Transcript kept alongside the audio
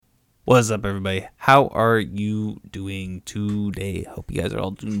What's up, everybody? How are you doing today? Hope you guys are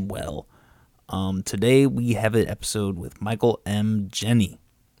all doing well. Today we have an episode with Michael M. Jeni.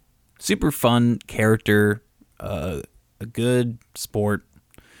 Super fun character, a good sport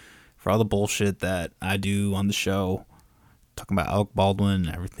for all the bullshit that I do on the show, talking about Alec Baldwin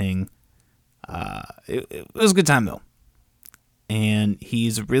and everything. It was a good time though, and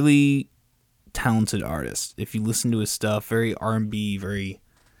he's a really talented artist. If you listen to his stuff, very R&B, very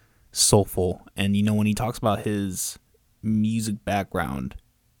soulful, and you know when he talks about his music background,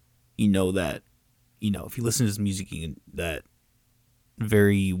 you know that, you know, if you listen to his music, that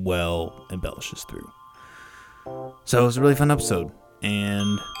very well embellishes through. So it was a really fun episode,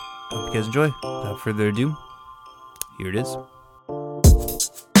 and I hope you guys enjoy. Without further ado, here it is.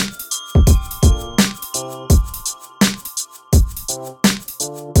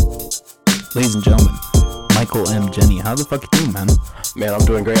 Ladies and gentlemen, Michael M. Jeni. How the fuck you doing, man? Man, I'm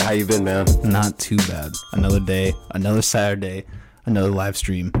doing great. How you been, man? Not too bad. Another day, another Saturday, another live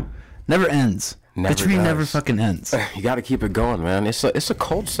stream. Never ends. The tree never fucking ends. You got to keep it going, man. It's a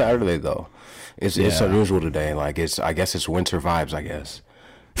cold Saturday though. It's unusual today. Like I guess it's winter vibes. I guess.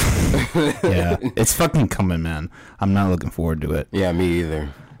 Yeah, it's fucking coming, man. I'm not looking forward to it. Yeah, me either.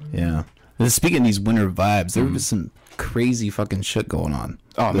 Yeah. Speaking of these winter vibes, there was some crazy fucking shit going on.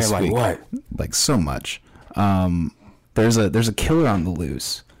 Oh man, like what? Like so much. There's a killer on the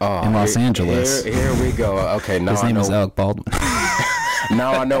loose in Los Angeles. Here we go. Okay, now his name is Alec Baldwin.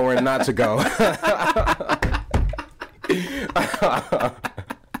 Now I know where not to go.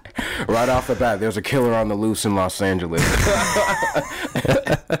 Right off the bat, there's a killer on the loose in Los Angeles.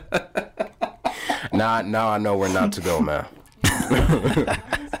 Now I know where not to go, man.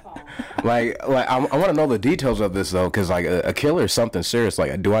 Like I want to know the details of this though, because like a killer is something serious.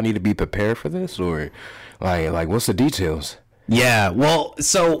 Like, do I need to be prepared for this, or like what's the details? Yeah, well,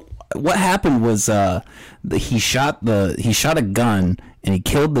 so what happened was he shot a gun and he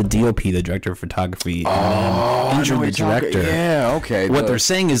killed the DOP, the director of photography, and then injured the director. Yeah, okay. What they're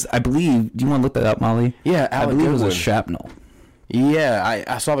saying is, I believe. Do you want to look that up, Molly? Yeah, I believe it was a shrapnel. Yeah,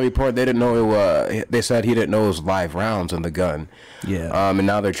 I saw the report. They didn't know it was. They said he didn't know it was live rounds in the gun. Yeah. And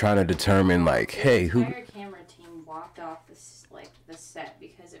now they're trying to determine, like, hey, who? The entire camera team walked off the set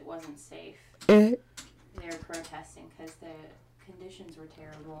because it wasn't safe. They were protesting because the conditions were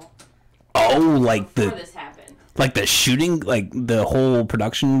terrible. Oh, like before this happened. Like the shooting, like the whole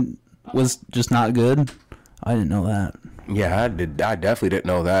production was just not good. I didn't know that. Yeah, I definitely didn't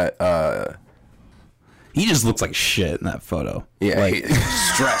know that. He just looks like shit in that photo. Yeah, like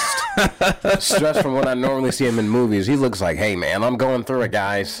stressed from what I normally see him in movies. He looks like, hey man, I'm going through it,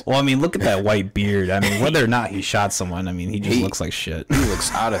 guys. Well, I mean, look at that white beard. I mean, whether or not he shot someone, I mean, he just looks like shit. He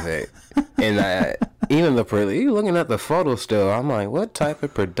looks out of it. And even looking at the photo still, I'm like, what type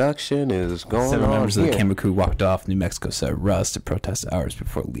of production is going on? Several members of the camera crew walked off New Mexico set Russ to protest hours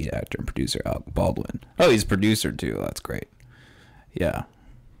before lead actor and producer Alec Baldwin. Oh, he's a producer too. That's great. Yeah.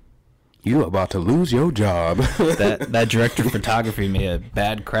 You about to lose your job. that director of photography made a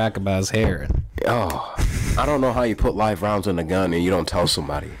bad crack about his hair. Oh, I don't know how you put live rounds in a gun and you don't tell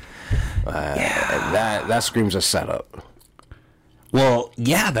somebody. That screams a setup. Well,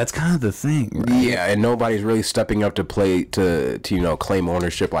 yeah, that's kind of the thing, right? Yeah, and nobody's really stepping up to claim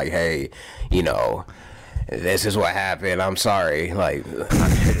ownership. Like, hey, this is what happened. I'm sorry. Like,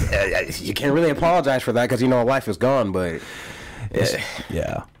 you can't really apologize for that because life is gone. But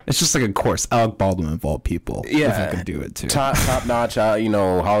yeah. It's just like, of course, Alec Baldwin of all people. Yeah, if I could do it too. Top notch,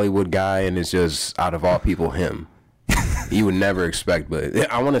 Hollywood guy, and it's just out of all people him. You would never expect, but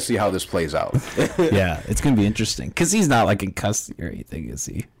I want to see how this plays out. Yeah, it's gonna be interesting because he's not like in custody or anything, is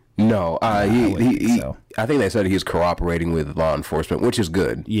he? No, I think they said he's cooperating with law enforcement, which is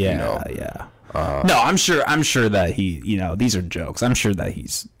good. Yeah, yeah. No, I'm sure that he, these are jokes. I'm sure that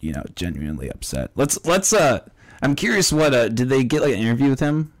he's, genuinely upset. Let's. I'm curious, what did they get like an interview with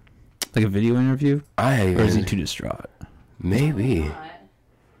him, like a video interview, or is he too distraught? Maybe.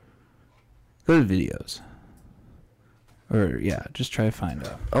 Go to videos, or just try to find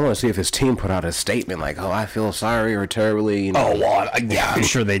out. I want to see if his team put out a statement like, "Oh, I feel sorry" or terribly. Oh, well, yeah, I'm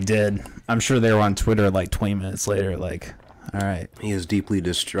sure they did. I'm sure they were on Twitter like 20 minutes later, like, all right. He is deeply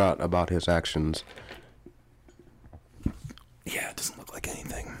distraught about his actions. Yeah, it doesn't look like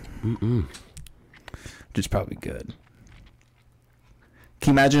anything. Which is probably good.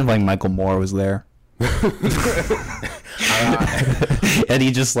 Can you imagine if like Michael Moore was there? And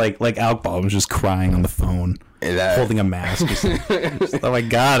he just like Alec Baldwin was just crying on the phone, holding a mask. Just, oh my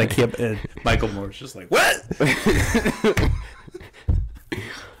god, I can't. And Michael Moore's just like, what?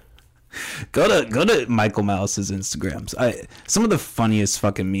 Go to Michael Malice's Instagrams. Some of the funniest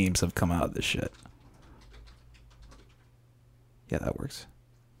fucking memes have come out of this shit. Yeah, that works.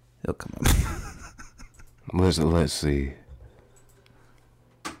 It'll come up. Let's see.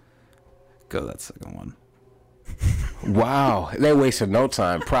 Go that second one. Wow, they wasted no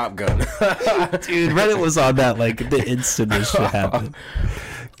time. Prop gun. Dude, Reddit was on that like the instant this shit happened.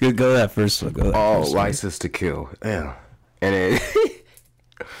 Go to that first one. License to Kill. Yeah. And it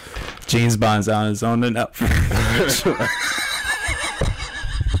James Bond's on his own and up.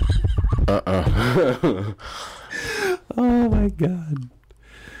 Oh my god.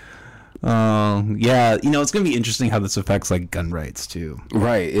 Yeah, it's gonna be interesting how this affects like gun rights too.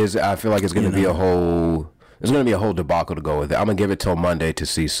 Right. I feel like it's gonna be a whole debacle to go with it. I'm gonna give it till Monday to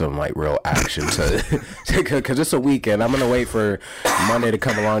see some like real action because it's a weekend. I'm gonna wait for Monday to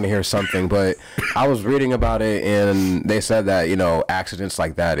come along to hear something. But I was reading about it and they said that accidents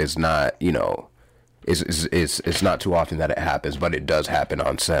like that is not it's not too often that it happens, but it does happen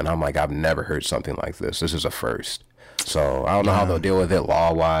on set. And I'm like, I've never heard something like this. This is a first. So I don't know how they'll deal with it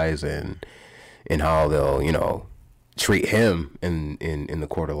law wise and how they'll treat him in the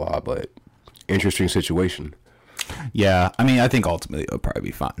court of law, but interesting situation. Yeah, I mean, I think ultimately it'll probably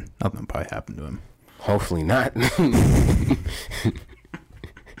be fine. Nothing will probably happen to him. Hopefully not.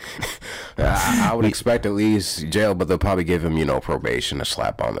 I would expect at least jail, but they'll probably give him probation, a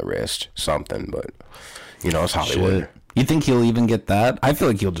slap on the wrist, something. But it's Hollywood. Shit. You think he'll even get that? I feel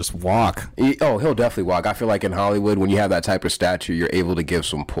like he'll just walk. He'll definitely walk. I feel like in Hollywood, when you have that type of stature, you're able to give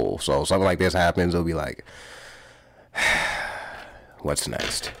some pull. So something like this happens, it'll be like, what's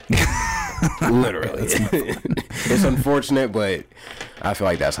next? Literally. It's unfortunate, but I feel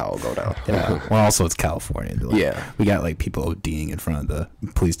like that's how it'll go down. Yeah. Well, also it's California. Like, yeah. We got like people ODing in front of the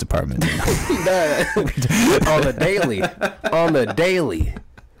police department. On the daily.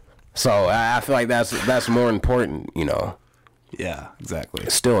 So I feel like that's more important, Yeah, exactly.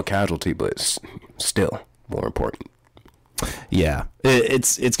 It's still a casualty, but still more important. Yeah,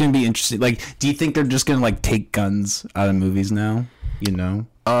 it's gonna be interesting. Like, do you think they're just gonna like take guns out of movies now? Like,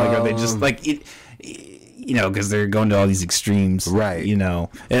 are they just like it? Because they're going to all these extremes, right?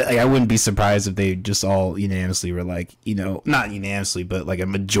 Like, I wouldn't be surprised if they just all unanimously were like, not unanimously, but like a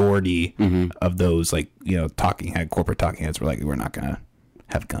majority of those, like, corporate talking heads were like, we're not gonna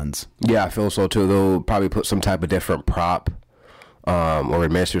have guns. Yeah, I feel so too. They'll probably put some type of different prop, or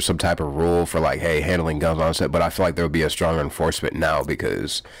administer some type of rule for like, hey, handling guns on set. But I feel like there will be a stronger enforcement now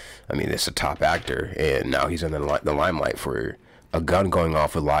because, I mean, it's a top actor, and now he's in the limelight for a gun going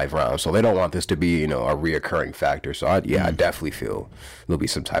off with live rounds. So they don't want this to be, a reoccurring factor. So I definitely feel there'll be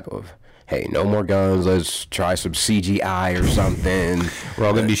some type of, hey, no more guns. Let's try some CGI or something. We're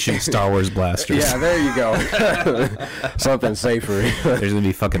all going to be shooting Star Wars blasters. Yeah, there you go. Something safer. There's going to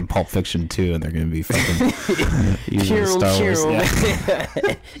be fucking Pulp Fiction 2, and they're going to be fucking using Star Wars. Yeah.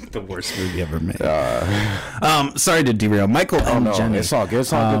 The worst movie ever made. Sorry to derail. Michael and Jeni. It's all good.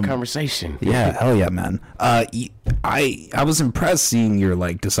 It's all good conversation. Yeah, hell yeah, man. I was impressed seeing your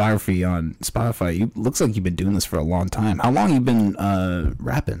like discography on Spotify. Looks like you've been doing this for a long time. How long you been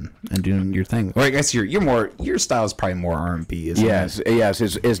rapping and doing your thing? Or I guess your style is probably more R&B, isn't it? Yes,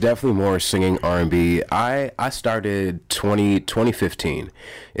 it's definitely more singing R&B. I started 2015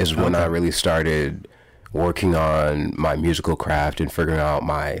 is when I really started working on my musical craft and figuring out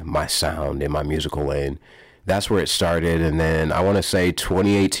my sound and my musical lane. That's where it started, and then I want to say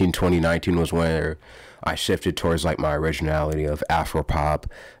 2018, 2019 was where I shifted towards like my originality of Afro pop,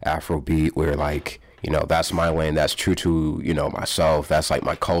 Afro beat, where like, that's my lane. That's true to, myself. That's like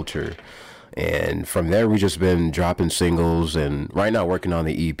my culture. And from there, we just been dropping singles and right now working on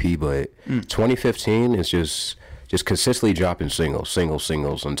the EP. But 2015 is just consistently dropping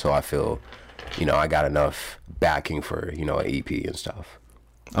singles until I feel, I got enough backing for, an EP and stuff.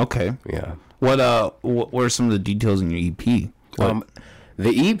 Okay. Yeah. What are some of the details in your EP?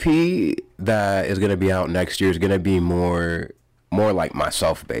 The EP that is going to be out next year is going to be more like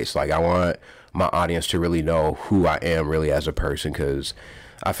myself based. Like, I want my audience to really know who I am really as a person, because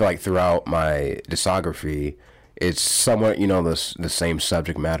I feel like throughout my discography, it's somewhat, the same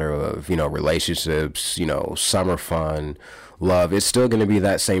subject matter of, relationships, summer fun, love. It's still going to be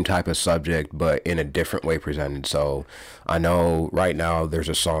that same type of subject, but in a different way presented. So I know right now there's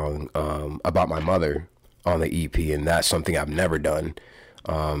a song about my mother on the EP, and that's something I've never done.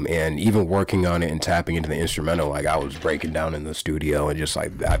 And even working on it and tapping into the instrumental, like I was breaking down in the studio and just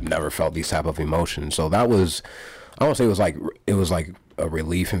like, I've never felt these type of emotions. So that was, I won't say it was like a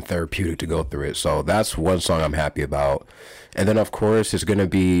relief and therapeutic to go through it. So that's one song I'm happy about. And then of course it's going to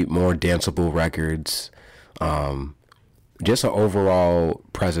be more danceable records. just an overall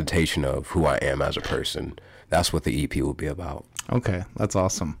presentation of who I am as a person. That's what the EP will be about. Okay, that's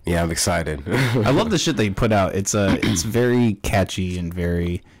awesome. Yeah, I'm excited. I love the shit that you put out. It's very catchy and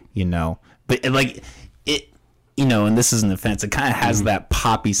very, but like it, and this isn't an offense. It kind of has that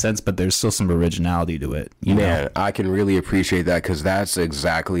poppy sense, but there's still some originality to it. Man, I can really appreciate that because that's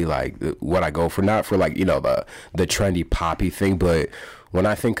exactly like what I go for. Not for like the trendy poppy thing, but when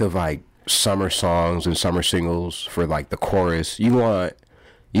I think of like summer songs and summer singles for like the chorus, you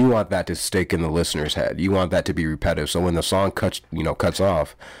want that to stick in the listener's head. You want that to be repetitive. So when the song cuts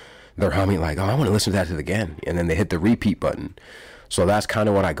off, they're humming like, oh, I want to listen to that again. And then they hit the repeat button. So that's kind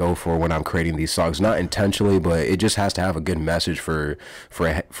of what I go for when I'm creating these songs. Not intentionally, but it just has to have a good message for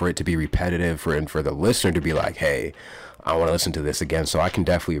it to be repetitive, and for the listener to be like, hey, I want to listen to this again. So I can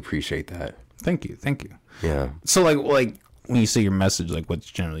definitely appreciate that. Thank you. Yeah. So like when you say your message, like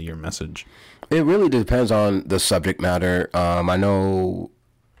what's generally your message? It really depends on the subject matter. I know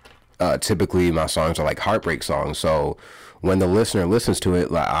typically my songs are like heartbreak songs, so when the listener listens to it,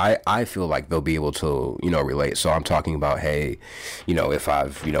 like I feel like they'll be able to relate. So I'm talking about, hey, if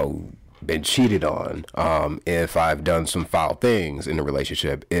I've been cheated on, if I've done some foul things in a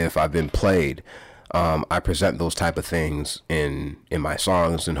relationship, if I've been played, I present those type of things in my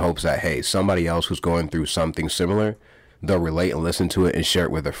songs in hopes that, hey, somebody else who's going through something similar, they'll relate and listen to it and share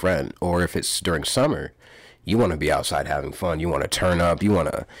it with a friend. Or if it's during summer, you want to be outside having fun, you want to turn up, you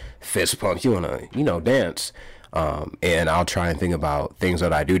want to fist pump, you want to dance, and I'll try and think about things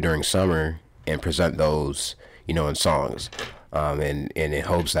that I do during summer and present those in songs, and in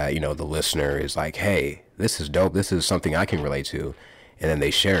hopes that the listener is like, hey, this is dope, this is something I can relate to, and then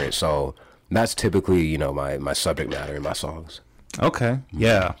they share it. So that's typically my subject matter in my songs. Okay.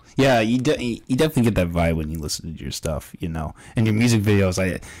 Yeah. You definitely get that vibe when you listen to your stuff, and your music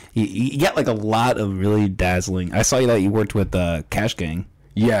videos. You get like a lot of really dazzling. I saw that you worked with Cash Gang.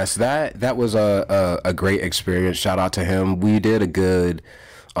 Yes, that was a great experience. Shout out to him. We did a good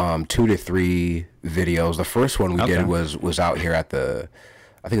 2 to 3 videos. The first one we did was out here at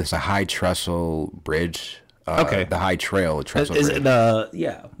I think it's a High Trestle Bridge. Okay. The High Trail Trestle Is Bridge. it?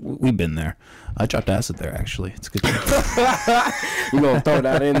 Yeah, we've been there. I dropped acid there, actually. It's good. We're going to throw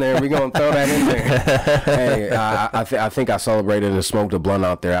that in there. Hey, I think I celebrated and smoked a blunt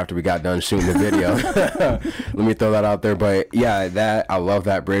out there after we got done shooting the video. Let me throw that out there. But yeah, I love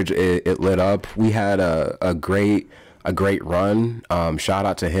that bridge. It lit up. We had a great run. Shout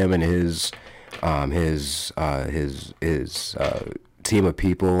out to him and his team of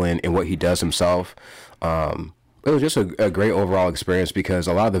people and what he does himself. It was just a great overall experience because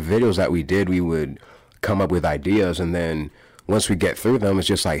a lot of the videos that we did, we would come up with ideas, and then once we get through them, it's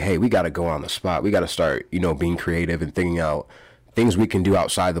just like, hey, we got to go on the spot. We got to start, being creative and thinking out things we can do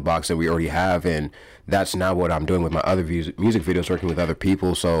outside the box that we already have. And that's now what I'm doing with my other music videos, working with other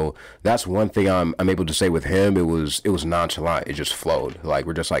people. So that's one thing I'm able to say with him. It was nonchalant. It just flowed. Like,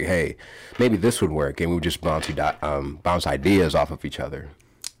 we're just like, hey, maybe this would work. And we would just bounce ideas off of each other.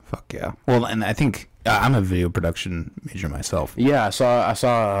 Fuck yeah. Well, and I think I'm a video production major myself. Yeah, I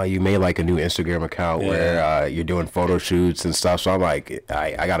saw you made like a new Instagram account where you're doing photo shoots and stuff. So I'm like,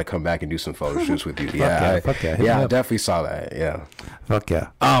 I got to come back and do some photo shoots with you. Fuck yeah. I definitely saw that. Yeah. Fuck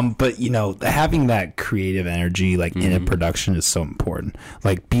yeah. But having that creative energy like in a production is so important.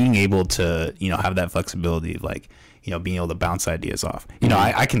 Like being able to have that flexibility, like being able to bounce ideas off.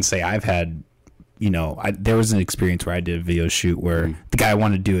 I can say I've had. There was an experience where I did a video shoot where the guy I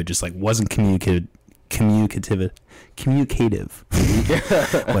wanted to do it just like wasn't communicative,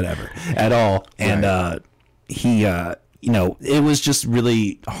 whatever, at all. And he, it was just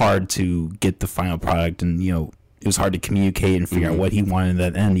really hard to get the final product, and it was hard to communicate and figure out what he wanted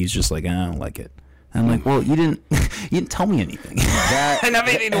at the end. He's just like, I don't like it. And I'm like, well, you didn't tell me anything. And I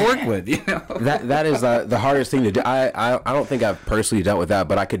made anything to work with, That is the hardest thing to do. I don't think I've personally dealt with that,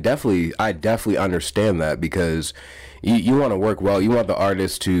 but I definitely understand that because you want to work well. You want the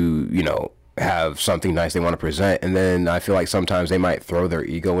artist to, have something nice they want to present, and then I feel like sometimes they might throw their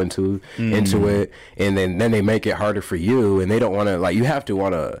ego into it, and then they make it harder for you, and they don't want to, like, you have to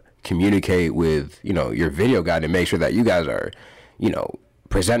want to communicate with, your video guy to make sure that you guys are,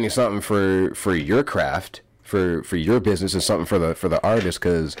 presenting something for your craft, for your business, and something for the artist.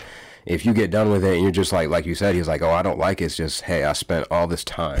 Because if you get done with it and you're just like you said, he's like, oh, I don't like it. It's just, hey, I spent all this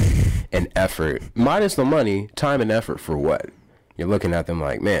time and effort minus the money, time and effort for what? You're looking at them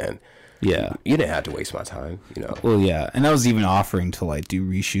like, man, Yeah. You didn't have to waste my time, you know. Well, yeah, and I was even offering to like do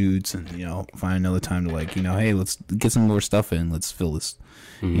reshoots and find another time to like hey, let's get some more stuff in, let's fill this,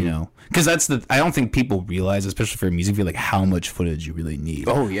 because I don't think people realize, especially for a music video, like how much footage you really need.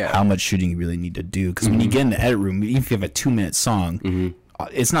 Oh yeah, how much shooting you really need to do. Because when you get in the edit room, even if you have a 2-minute song,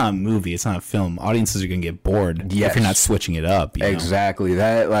 it's not a movie, it's not a film. Audiences are gonna get bored if you're not switching it up. Exactly.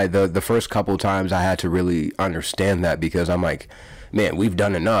 That like the first couple times I had to really understand that, because I'm like, man, we've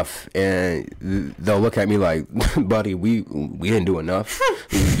done enough, and they'll look at me like, buddy, we didn't do enough.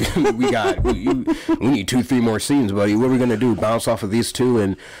 we need 2-3 more scenes, buddy. What are we gonna do? Bounce off of these 2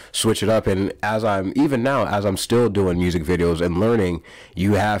 and switch it up? And as I'm still doing music videos and learning,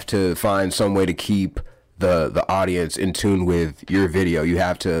 you have to find some way to keep the audience in tune with your video. You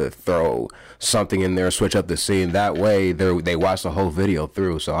have to throw something in there, switch up the scene. That way they watch the whole video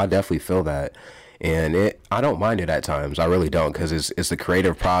through. So I definitely feel that. And I don't mind it at times. I really don't, because it's the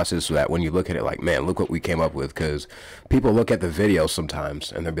creative process that when you look at it like, man, look what we came up with. Because people look at the video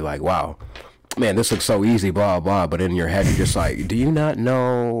sometimes and they'll be like, wow, man, this looks so easy, blah, blah. But in your head, you're just like, do you not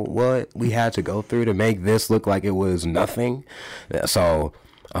know what we had to go through to make this look like it was nothing? So,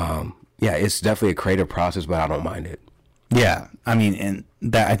 yeah, it's definitely a creative process, but I don't mind it. Yeah, I mean, and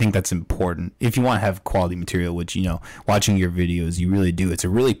I think that's important if you want to have quality material, which watching your videos, you really do. It's a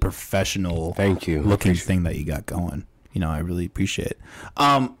really professional, looking thing that you got going. I really appreciate it.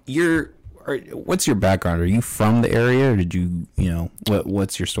 What's your background? Are you from the area, or did you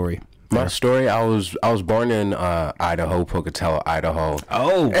what's your story? My story, I was born in Idaho, Pocatello, Idaho.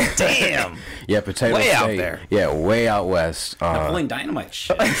 Oh, damn. Yeah, Potato way State. Out there. Yeah, way out west. Pulling dynamite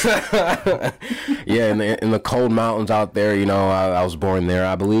shit. Yeah, in the cold mountains out there, I was born there.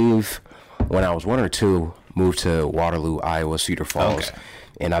 I believe when I was 1 or 2, moved to Waterloo, Iowa, Cedar Falls. Okay.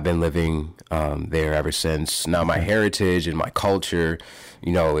 And I've been living there ever since. Now, my heritage and my culture,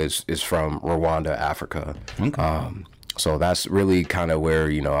 is from Rwanda, Africa. Okay. So that's really kind of where,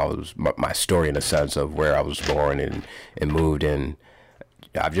 I was, my story in a sense of where I was born and moved. And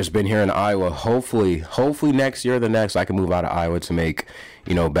I've just been here in Iowa. Hopefully next year or the next, I can move out of Iowa to make,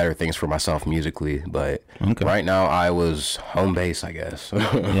 better things for myself musically. But right now, Iowa's home base, I guess.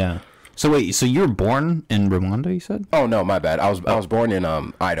 Yeah. So wait, so you were born in Rwanda, you said? Oh, no, my bad. I was born in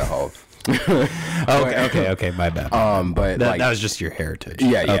Idaho. Okay, my bad. But that was just your heritage.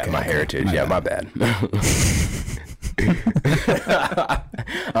 Yeah, my heritage. My bad.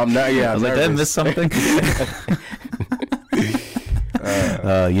 I'm not. Yeah, did I miss something?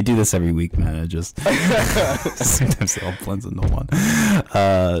 You do this every week, man. It just sometimes it all blends into one.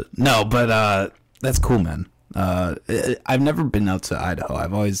 No, but that's cool, man. I've never been out to Idaho.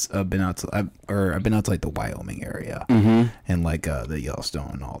 I've always been out to I've been out to like the Wyoming area and like the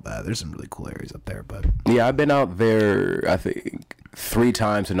Yellowstone and all that. There's some really cool areas up there, but yeah, I've been out there I think 3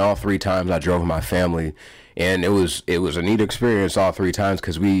 times, and all 3 times I drove with my family. And it was a neat experience all 3 times,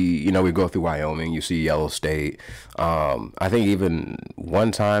 because we go through Wyoming, you see Yellowstone. I think even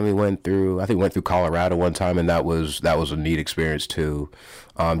one time we went through Colorado one time, and that was a neat experience too.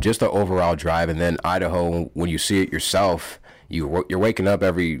 Just the overall drive, and then Idaho, when you see it yourself, you're waking up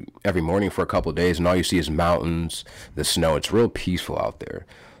every morning for a couple of days, and all you see is mountains, the snow. It's real peaceful out there.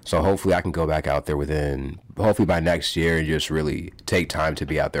 So hopefully I can go back out there hopefully by next year, and just really take time to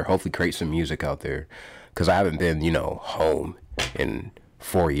be out there. Hopefully create some music out there. Because I haven't been, home in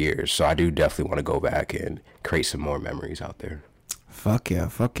 4 years. So I do definitely want to go back and create some more memories out there. Fuck yeah,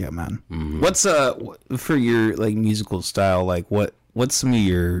 man. Mm-hmm. What's for your like musical style? Like what's some of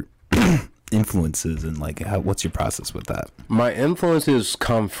your influences, and like what's your process with that? My influences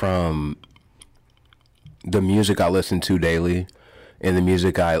come from the music I listen to daily, and the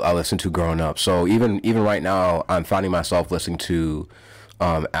music I listen to growing up. So even right now, I'm finding myself listening to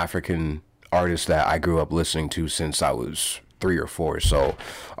African artists that I grew up listening to since I was 3 or 4. So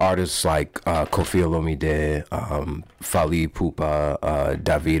artists like Koffi Olomide, Fally Ipupa,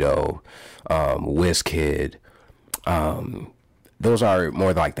 Davido, Wizkid. Those are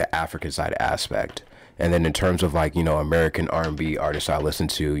more like the African side aspect. And then in terms of like, American R&B artists I listen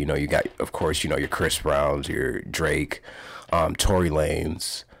to, you got, of course, your Chris Browns, your Drake, Tory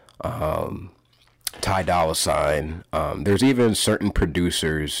Lanez, Ty Dolla $ign. There's even certain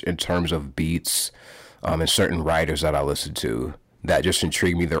producers in terms of beats and certain writers that I listen to that just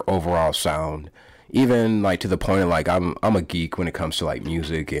intrigue me, their overall sound. Even like to the point of like I'm a geek when it comes to like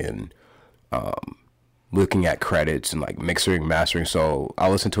music and looking at credits and like mixing, mastering. So I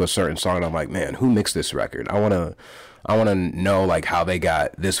listen to a certain song and I'm like, man, who mixed this record? I wanna know like how they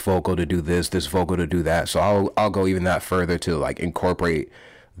got this vocal to do this vocal to do that. So I'll go even that further to like incorporate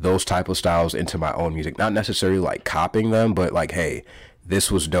those type of styles into my own music, not necessarily like copying them, but like, hey,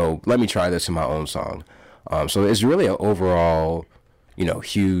 this was dope. Let me try this in my own song. So it's really an overall,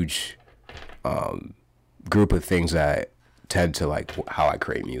 huge group of things that tend to like how I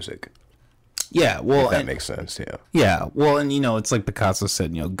create music. Yeah, well, if that makes sense. Yeah. Yeah, well, and it's like Picasso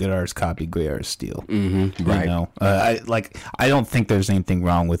said, good artists copy, great artists steal. Mm-hmm. Right. I don't think there's anything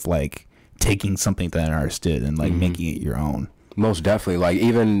wrong with like taking something that an artist did and like making it your own. Most definitely. Like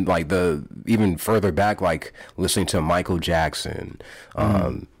even further back, like listening to Michael Jackson,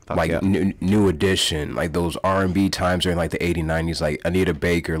 New Edition, like those R&B times during like the 80s, 90s, like Anita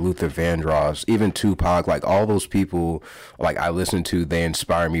Baker, Luther Vandross, even Tupac, like all those people like I listen to, they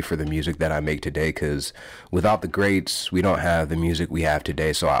inspire me for the music that I make today, because without the greats, we don't have the music we have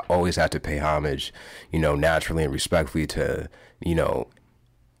today. So I always have to pay homage, naturally and respectfully to,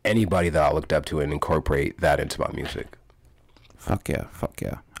 anybody that I looked up to and incorporate that into my music. Fuck yeah.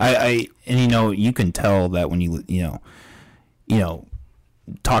 And you can tell that when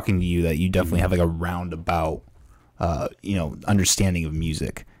talking to you that you definitely have like a roundabout understanding of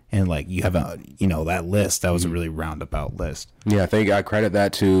music, and like you have that list that was a really roundabout list. Yeah, I think I credit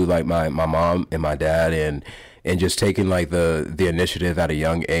that to like my mom and my dad, and just taking like the initiative at a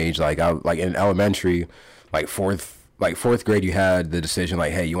young age. Like in elementary, like fourth grade, you had the decision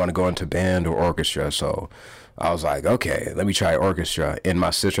like, hey, you want to go into band or orchestra? So I was like, okay, let me try orchestra. And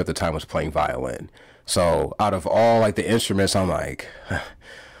my sister at the time was playing violin. So out of all like the instruments, I'm like, I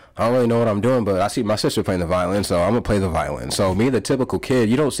don't really know what I'm doing, but I see my sister playing the violin, so I'm gonna play the violin. So me, the typical kid,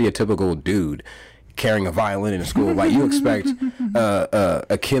 you don't see a typical dude carrying a violin in school. Like you expect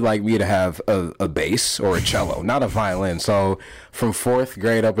a kid like me to have a bass or a cello, not a violin. So from 4th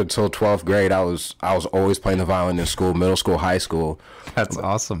grade up until 12th grade, I was always playing the violin in school, middle school, high school. That's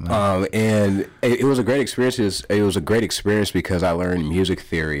awesome, man. And it was a great experience. It was a great experience because I learned music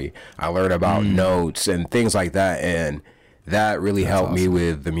theory. I learned about notes and things like that, and that really helped me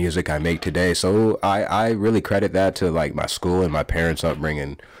with the music I make today. So I really credit that to like my school and my parents'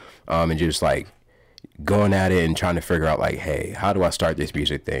 upbringing, and just like going at it and trying to figure out like, hey, how do I start this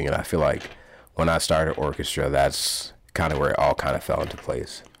music thing? And I feel like when I started orchestra, that's kind of where it all kind of fell into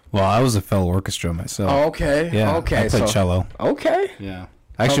place. Well, I was a fellow orchestra myself. Oh, okay. Yeah. Okay. I played cello. Okay. Yeah.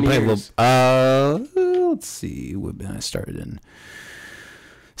 I actually played a little. Let's see. I started in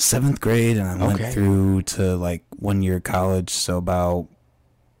 7th grade, and I went through to like 1 year college. So about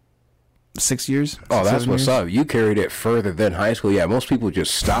 6 years. Oh, that's what's up. You carried it further than high school. Yeah, most people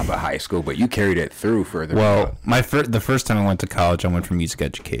just stop at high school, but you carried it through further. Well, the first time I went to college, I went for music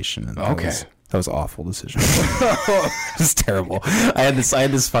education. And that was an awful decision. It was terrible. I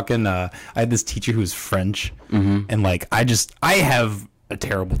had this teacher who was French, and like I have a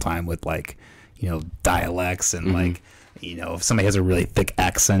terrible time with like dialects and like if somebody has a really thick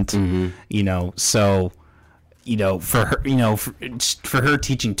accent, so. For her, for her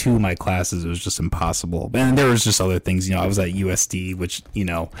teaching 2 of my classes, it was just impossible. And there was just other things. I was at USD, which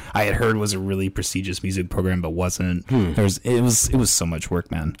I had heard was a really prestigious music program, but wasn't. It was so much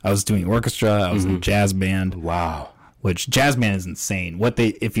work, man. I was doing orchestra. I was in a jazz band. Wow. Which jazz band is insane.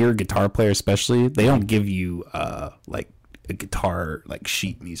 If you're a guitar player, especially, they don't give you like a guitar like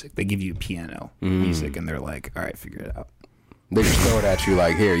sheet music. They give you piano music, and they're like, all right, figure it out. They just throw it at you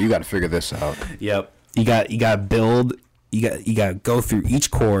like, here, you got to figure this out. Yep. You got to build. You got to go through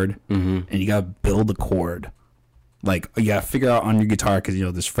each chord, and you got to build a chord. Like you got to figure out on your guitar, because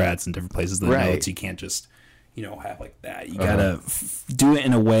there's frets in different places. The notes you can't just have like that. You got to do it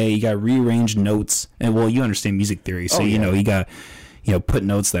in a way. You got to rearrange notes, and you understand music theory, so you got put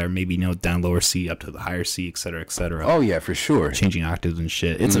notes that are maybe down lower C up to the higher C, et cetera, et cetera. Oh yeah, for sure. Changing octaves and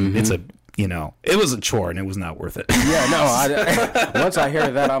shit. It's a it was a chore, and it was not worth it. Yeah, no. Once I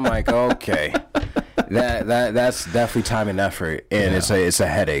hear that, I'm like, okay. That's definitely time and effort, and it's a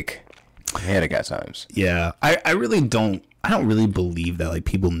headache at times. Yeah, I don't really believe that like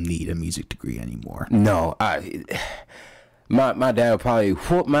people need a music degree anymore. No, my dad would probably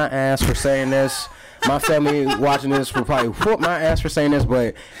whoop my ass for saying this. My family watching this will probably whoop my ass for saying this,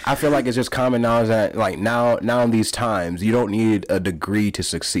 but I feel like it's just common knowledge that like now in these times you don't need a degree to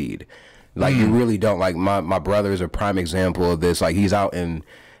succeed. Like you really don't. Like my brother is a prime example of this. Like he's out in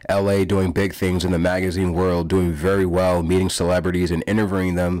LA doing big things in the magazine world, doing very well, meeting celebrities and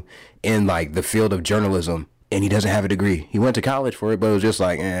interviewing them in like the field of journalism, and he doesn't have a degree. He went to college for it, but it was just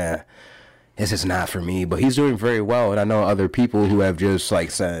like, this is not for me. But he's doing very well, and I know other people who have just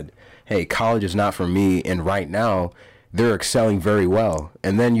like said, hey, college is not for me, and right now they're excelling very well.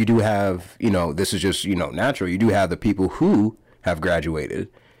 And then you do have, this is just, natural. You do have the people who have graduated.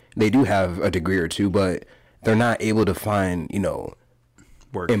 They do have a degree or two, but they're not able to find,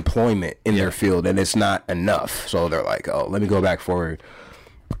 employment in their field, and it's not enough. So they're like, oh, let me go back for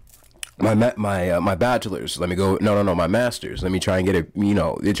my bachelor's. Let me go. No, my master's. Let me try and get it.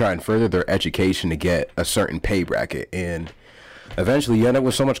 They try and further their education to get a certain pay bracket, and eventually you end up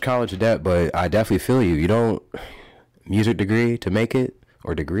with so much college debt. But I definitely feel you. You don't music degree to make it,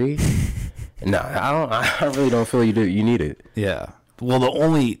 or degree. No, I don't. I really don't feel you do. You need it. Yeah. Well, the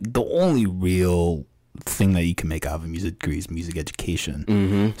only real thing that you can make out of a music degree is music education.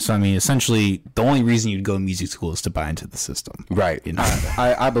 Mm-hmm. So I mean, essentially, the only reason you'd go to music school is to buy into the system. Right.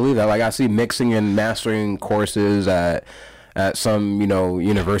 I believe that. Like, I see mixing and mastering courses at some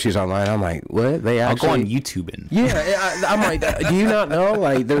universities online. I'm like, what? They actually I'll go on YouTube and I'm like, do you not know,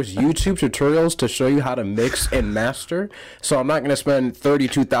 like, there's YouTube tutorials to show you how to mix and master? So I'm not going to spend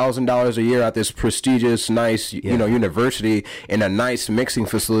 $32,000 a year at this prestigious, nice university in a nice mixing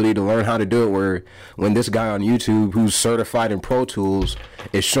facility to learn how to do it, when this guy on YouTube who's certified in Pro Tools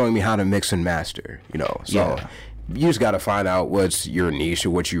is showing me how to mix and master. So you just got to find out what's your niche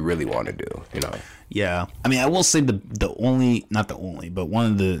or what you really want to do. Yeah, I mean, I will say not the only, but one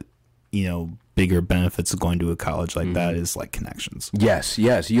of the, bigger benefits of going to a college like that is like connections. Yes,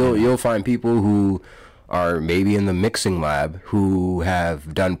 you'll find people who are maybe in the mixing lab who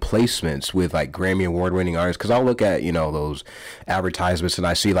have done placements with like Grammy award-winning artists. Because I'll look at those advertisements and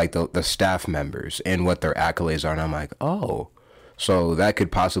I see like the staff members and what their accolades are, and I'm like, oh, so that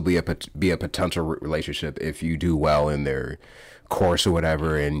could possibly be a potential relationship if you do well in their course or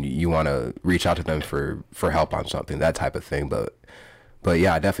whatever, and you want to reach out to them for help on something, that type of thing. But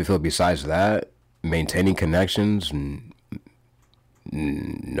yeah, I definitely feel besides that, maintaining connections,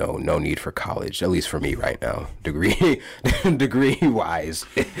 no need for college, at least for me right now, degree wise.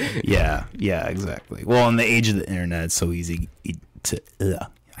 yeah, exactly. Well, in the age of the internet, it's so easy to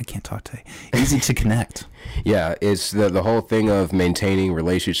I can't talk today. Easy to connect. Yeah, it's the whole thing of maintaining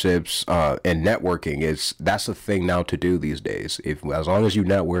relationships and networking. That's the thing now to do these days. As long as you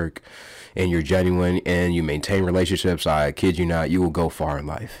network and you're genuine and you maintain relationships, I kid you not, you will go far in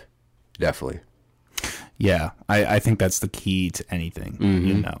life. Definitely. Yeah, I think that's the key to anything.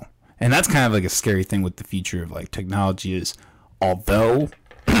 Mm-hmm. And that's kind of like a scary thing with the future of like technology is, although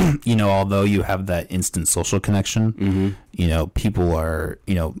you have that instant social connection, people are,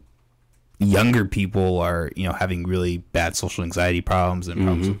 younger people are, having really bad social anxiety problems and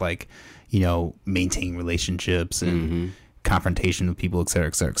problems with like, maintaining relationships and confrontation with people, et cetera,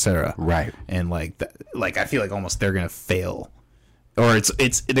 et cetera, et cetera. Right. And like that, like, I feel like almost they're going to fail, or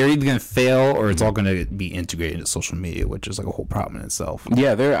they're either going to fail or it's all going to be integrated into social media, which is like a whole problem in itself.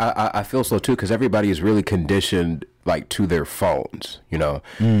 Yeah, I feel so too, because everybody is really conditioned like to their phones.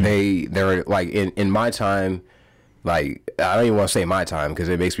 They're like in my time, like, I don't even want to say my time because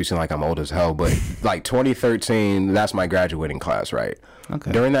it makes me seem like I'm old as hell, but like 2013, that's my graduating class, right?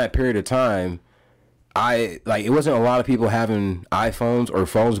 Okay. During that period of time, it wasn't a lot of people having iPhones or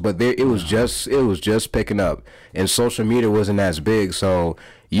phones, but it was just picking up, and social media wasn't as big, so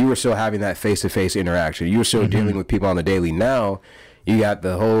you were still having that face-to-face interaction. You were still dealing with people on the daily. Now you got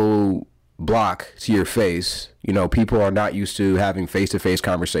the whole block to your face. People are not used to having face-to-face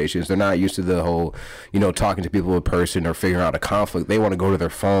conversations. They're not used to the whole, talking to people in person or figuring out a conflict. They want to go to their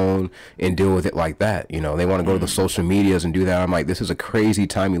phone and deal with it like that. They want to go to the social medias and do that. I'm like, this is a crazy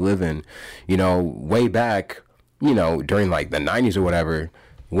time we live in. Way back, during like the 90s or whatever,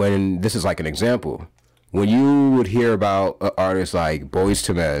 when this is like an example, when you would hear about artists like Boyz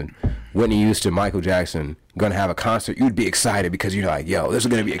II Men, Whitney Houston, Michael Jackson gonna have a concert, you'd be excited because you're like, yo, this is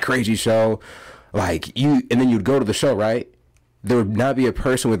gonna be a crazy show. Like, and then you'd go to the show, right? There would not be a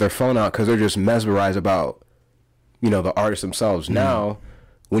person with their phone out because they're just mesmerized about, the artists themselves. Now,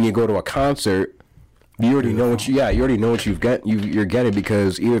 when you go to a concert, you already know what you're getting,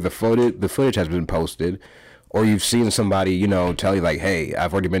 because either the footage has been posted, or you've seen somebody, tell you like, hey,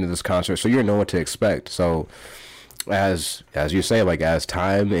 I've already been to this concert, so you know what to expect. So as you say, like, as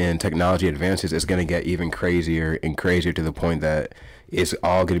time and technology advances, it's going to get even crazier and crazier to the point that it's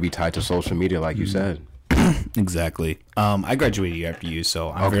all going to be tied to social media, like you said. Exactly. I graduated a year after you,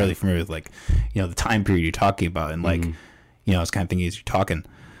 so I'm really familiar with like, the time period you're talking about, and like, I was kind of thinking as you're talking,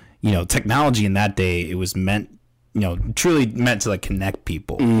 technology in that day, it was meant, truly meant to like connect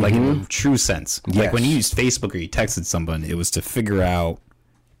people, like in the true sense. Yes. Like when you used Facebook or you texted someone, it was to figure out,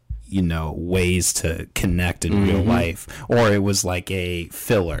 ways to connect in real life, or it was like a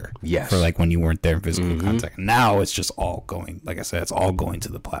filler for like when you weren't there in physical contact. Now it's just all going, like I said, it's all going to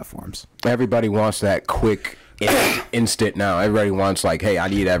the platforms. Everybody wants that quick instant now. Everybody wants like, hey, I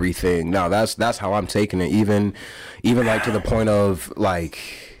need everything now. That's how I'm taking it, even like to the point of like,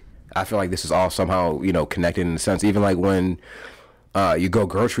 I feel like this is all somehow connected in a sense. Even like when you go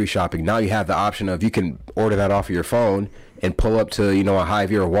grocery shopping. Now you have the option of you can order that off of your phone and pull up to, you know, a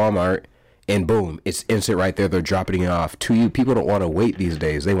Hy-Vee or Walmart, and boom, it's instant right there. They're dropping it off to you. People don't want to wait these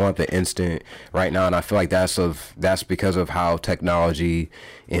days. They want the instant right now, and I feel like that's because of how technology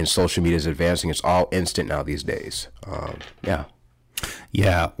and social media is advancing. It's all instant now these days. Yeah.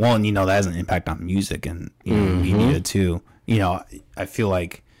 Yeah. Well, and you know, that has an impact on music and, you know, media too. You know, I feel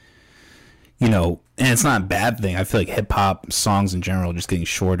like, you know, and it's not a bad thing. I feel like hip hop songs in general are just getting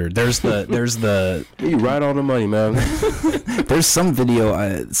shorter. There's the You right on the money, man. there's some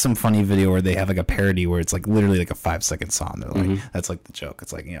video, some funny video where they have like a parody where it's like literally like a 5-second song. They're like, that's like the joke.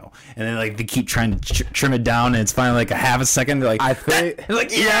 It's like, you know, and then like they keep trying to trim it down, and it's finally like a half a second. They're like, I think,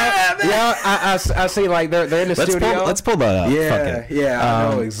 like, yeah, I see. Like they're in the studio. Let's pull that up. Yeah, yeah.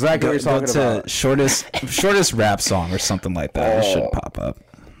 I know exactly what you're talking about. Shortest rap song or something like that. It should pop up.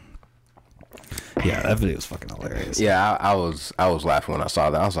 Yeah, that video was fucking hilarious. Yeah, I was laughing when I saw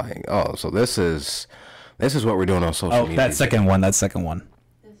that. I was like, oh, so this is what we're doing on social media. That second one. This one?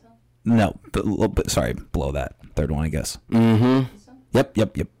 No, but a little bit. Sorry, below that. Third one, I guess. Mm-hmm. Yep.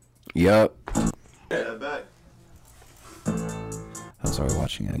 Yeah, I was already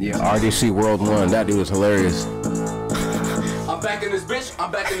watching it. Yeah, RDC World 1. That dude was hilarious. I'm back in this bitch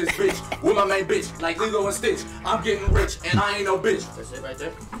with my main bitch, like Lilo and Stitch. I'm getting rich and I ain't no bitch. That's it right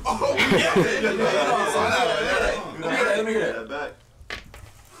there. Oh yeah. Let me get that.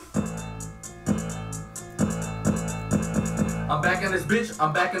 I'm back in this bitch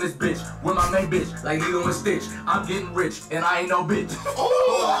with my main bitch, like Lilo and Stitch. I'm getting rich and I ain't no bitch.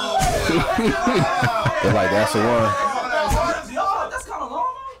 They're like, that's the one. That's kind of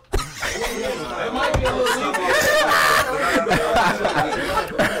long. It might be a little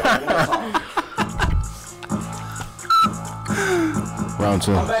Round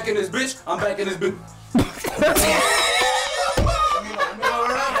 2. I'm back in this bitch. I'm back in this bitch.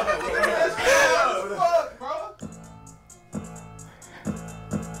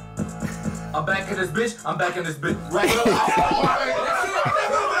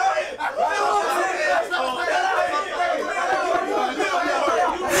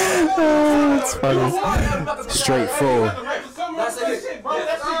 That's funny. Straight full.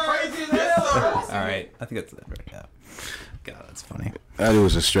 All right, I think that's it right now. God, that's funny. That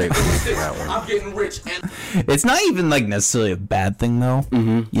was a straight full for that one. I'm getting rich and It's not even like necessarily a bad thing though.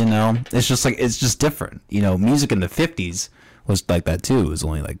 You know, it's just like it's just different. You know, music in the 50s was like that too. It was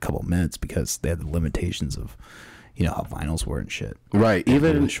only like a couple minutes because they had the limitations of, you know, how vinyls were and shit. Right. Really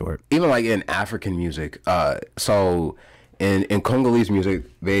Even short. Even like in African music. So in Congolese music,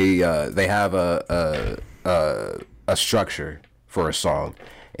 they have a structure for a song,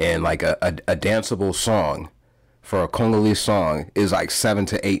 and like a danceable song for a Congolese song is like 7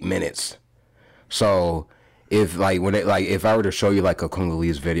 to 8 minutes. So if like if I were to show you like a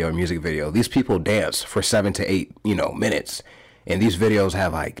Congolese video or music video, these people dance for 7 to 8 minutes, and these videos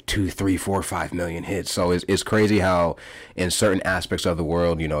have like 2, 3, 4, 5 million hits. So it's crazy how in certain aspects of the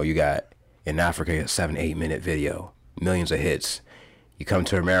world, you got in Africa a 7-8 minute video, millions of hits. You come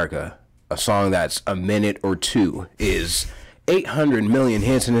to America, a song that's a minute or two is 800 million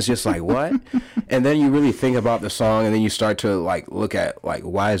hits, and it's just like, what? And then you really think about the song, and then you start to like look at like,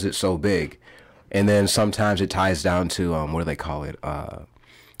 why is it so big? And then sometimes it ties down to what do they call it,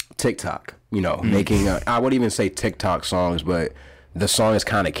 TikTok, making I wouldn't even say TikTok songs, but the song is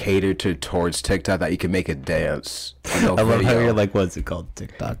kind of catered towards TikTok, that you can make it dance. I love how you're like, what's it called?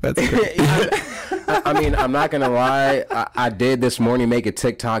 TikTok. That's great. I mean, I'm not gonna lie. I did this morning make a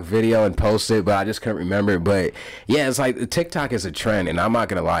TikTok video and post it, but I just couldn't remember. But yeah, it's like TikTok is a trend, and I'm not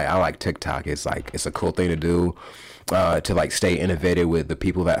gonna lie. I like TikTok. It's like it's a cool thing to do, to like stay innovative with the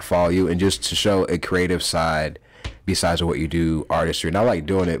people that follow you, and just to show a creative side besides what you do artistry. And I like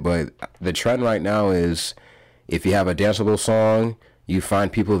doing it, but the trend right now is if you have a danceable song, you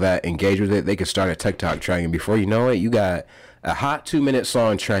find people that engage with it, they can start a TikTok trend, and before you know it, you got a hot 2-minute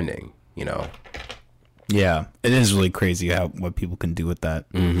song trending. Yeah, it is really crazy what people can do with that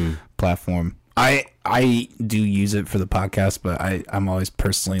platform. I do use it for the podcast, but I'm always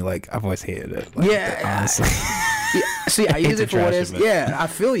personally like, I've always hated it. Like, honestly. See, I use it for what it's. Yeah, I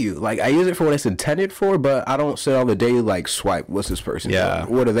feel you. Like I use it for what it's intended for, but I don't sit all the day like swipe. What's this person? Yeah.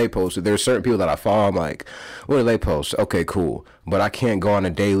 Doing? What do they post? There's certain people that I follow. I'm like, what do they post? Okay, cool. But I can't go on a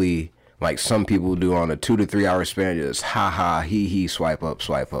daily like some people do on a 2 to 3 hour span. Just ha ha he swipe up.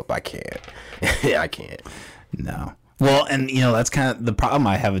 I can't. I can't. No. Well, and that's kind of the problem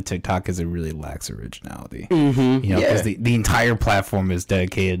I have with TikTok is it really lacks originality. Because the entire platform is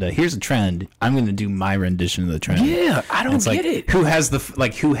dedicated to here's a trend. I'm going to do my rendition of the trend. Yeah, I don't get it. Who has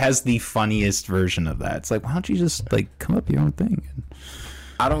the funniest version of that? It's like, why don't you just come up with your own thing?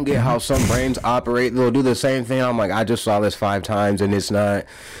 I don't get how some brains operate. They'll do the same thing. I'm like, I just saw this 5 times, and it's not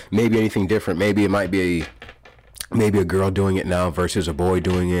maybe anything different. Maybe it might be a girl doing it now versus a boy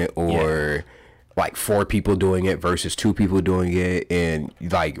doing it, or like 4 people doing it versus 2 people doing it, and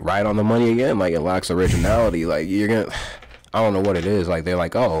like right on the money again. Like, it lacks originality. Like, you're gonna, I don't know what it is. Like, they're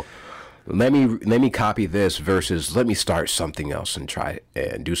like, oh, let me copy this versus let me start something else and try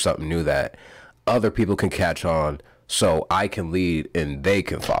and do something new that other people can catch on. So I can lead and they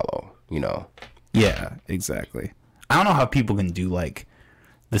can follow, Yeah, exactly. I don't know how people can do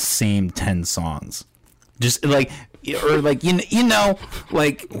the same 10 songs. Just or either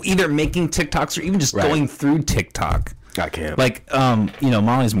making TikToks or even just going through TikTok. I can't.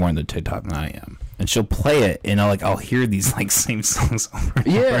 Molly's more into TikTok than I am. And she'll play it, and I'll hear these same songs over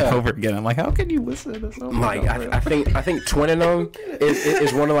and over again. I'm like, how can you listen to this? I think Twinning Them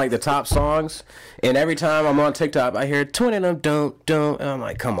is one of the top songs. And every time I'm on TikTok, I hear Twinning Them, don't. And I'm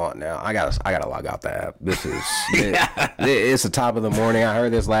like, come on now, I gotta log out the app. This is it's the top of the morning. I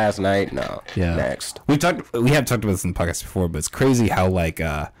heard this last night. No, next. We have talked about this in the podcast before, but it's crazy how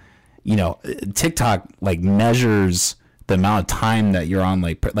TikTok measures the amount of time that you're on,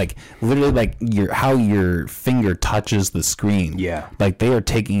 literally how your finger touches the screen. Yeah, they are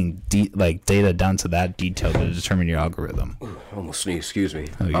taking data down to that detail to determine your algorithm. Almost sneezed. Excuse me.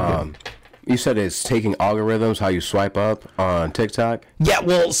 Oh, you said it's taking algorithms how you swipe up on TikTok. Yeah,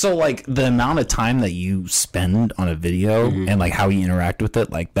 well, so the amount of time that you spend on a video and how you interact with it,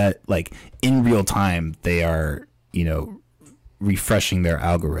 in real time, they are refreshing their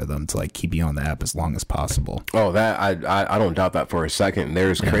algorithm to keep you on the app as long as possible. Oh, that I don't doubt that for a second.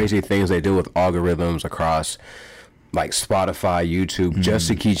 There's crazy things they do with algorithms across Spotify, YouTube, just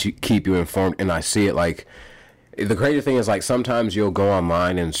to keep you informed. And I see it the crazy thing is sometimes you'll go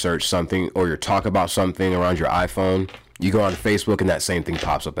online and search something, or you talk about something around your iPhone. You go on Facebook and that same thing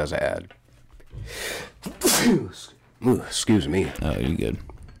pops up as an ad. Ooh, excuse me. Oh, you're good.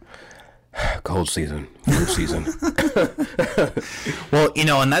 Cold season, flu season. Well,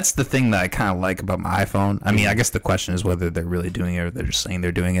 and that's the thing that I kind of like about my iPhone. I mean, I guess the question is whether they're really doing it or they're just saying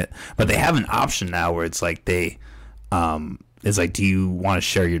they're doing it. But they have an option now where it's do you want to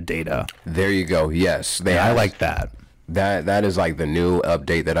share your data? There you go. Yes, I like that. That is the new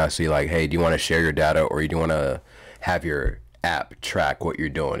update that I see. Hey, do you want to share your data, or do you want to have your app track what you're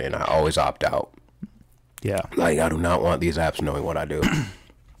doing? And I always opt out. Yeah, I do not want these apps knowing what I do.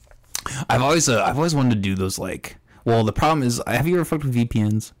 I've always wanted to do those. Well, the problem is, have you ever fucked with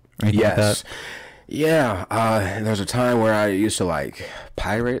VPNs? Yes. Yeah. There's a time where I used to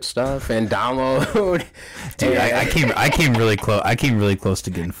pirate stuff and download. Dude, I came really close. I came really close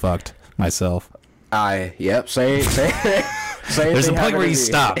to getting fucked myself. Same. There's a point where you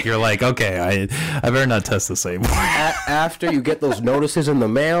stop. You're like, okay, I better not test this anymore. After you get those notices in the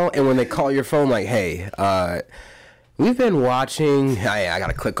mail, and when they call your phone, hey, we've been watching. I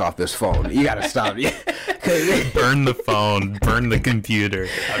gotta click off this phone. You gotta stop. Burn the phone. Burn the computer.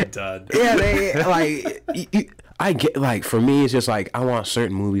 I'm done. Yeah, I get for me, it's just I want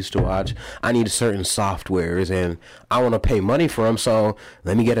certain movies to watch. I need certain softwares, and I want to pay money for them. So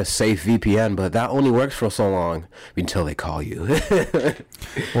let me get a safe VPN, but that only works for so long until they call you.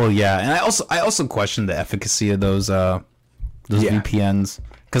 Well, yeah, and I also question the efficacy of those VPNs.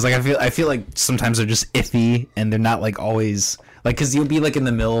 Because I feel like sometimes they're just iffy, and they're not always because you'll be in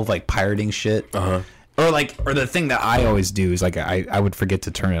the middle of pirating shit, or the thing that I always do is I would forget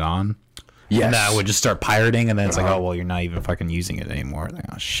to turn it on, and then I would just start pirating, and then it's oh well, you're not even fucking using it anymore.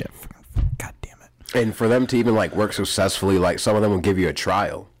 Oh shit, god damn it. And for them to even work successfully, some of them will give you a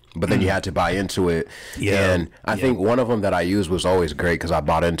trial, but then you had to buy into it. Yeah, and I think one of them that I used was always great because I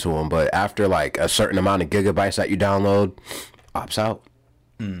bought into them, but after a certain amount of gigabytes that you download, opts out.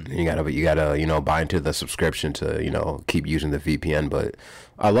 You gotta buy into the subscription to keep using the VPN. But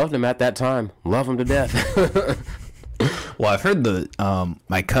I loved them at that time. Love them to death. Well, I've heard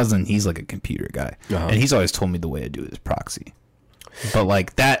my cousin, he's a computer guy, and he's always told me the way to do it is proxy.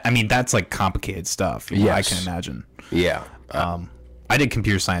 But that, I mean, that's complicated stuff. Yes. I can imagine. Yeah. I did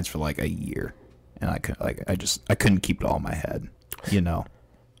computer science for a year, and I couldn't keep it all in my head.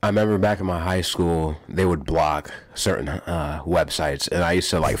 I remember back in my high school, they would block certain websites, and I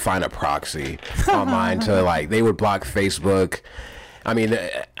used to find a proxy on mine to they would block Facebook. I mean,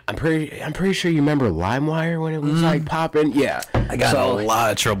 I'm pretty sure you remember LimeWire when it was like popping. Yeah, I got a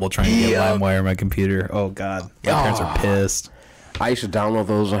lot of trouble trying to get LimeWire on my computer. Oh God, my parents are pissed. I used to download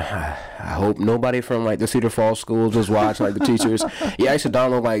those. I hope nobody from like the Cedar Falls school just watch, like the teachers. Yeah, I used to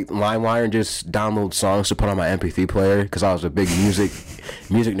download like LimeWire and just download songs to put on my MP3 player because I was a big music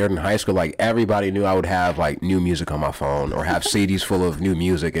nerd in high school. Like everybody knew I would have like new music on my phone or have CDs full of new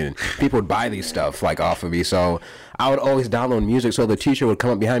music, and people would buy these stuff like off of me. So I would always download music. So the teacher would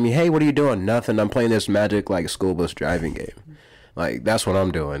come up behind me, "Hey, what are you doing?" "Nothing. I'm playing this Magic like school bus driving game." Like that's what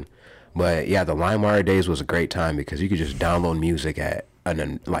I'm doing. But yeah, the LimeWire days was a great time because you could just download music at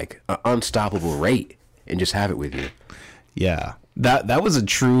an unstoppable rate and just have it with you. Yeah, that was a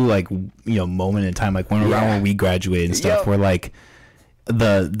true like moment in time, like around when we graduated and stuff, where like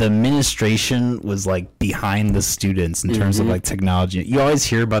the administration was like behind the students in terms of like technology. You always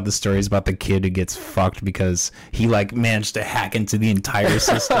hear about the stories about the kid who gets fucked because he like managed to hack into the entire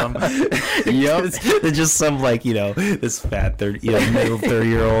system. They're just some like this fat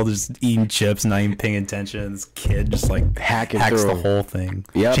 30-year-old just eating chips, not even paying attention. This kid just like hacks the whole thing.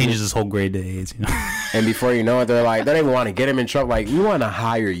 Changes his whole grade to A's. And before you know it, they're like, they don't even want to get him in trouble. Like, we want to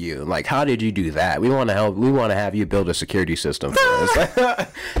hire you. Like, how did you do that? We want to help. We want to have you build a security system for us.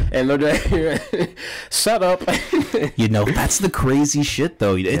 And they're shut up. That's the crazy shit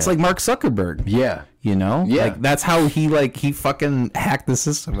though. It's like Mark Zuckerberg. Yeah. Like that's how he fucking hacked the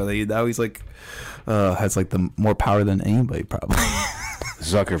system. Now he's like has like the more power than anybody probably.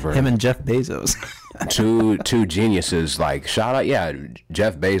 Zuckerberg. Him and Jeff Bezos. two geniuses. Like shout out,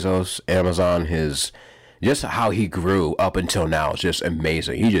 Jeff Bezos, Amazon. Just how he grew up until now is just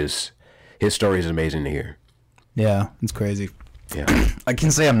amazing. His story is amazing to hear. Yeah, it's crazy. Yeah, I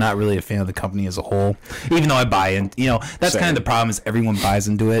can say I'm not really a fan of the company as a whole, even though I buy in. That's kind of the problem is everyone buys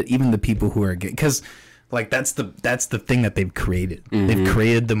into it, even the people who are because, like that's the thing that they've created. They've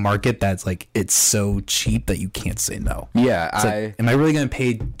created the market that's like it's so cheap that you can't say no. Yeah, like, am I really going to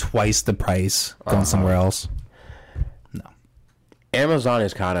pay twice the price going somewhere else? No. Amazon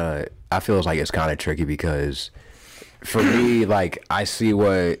is I feel like it's kind of tricky because. For me, like I see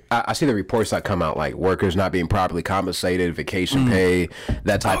the reports that come out, like workers not being properly compensated, vacation pay,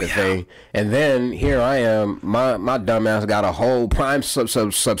 that type of thing. And then here I am, my dumbass got a whole Prime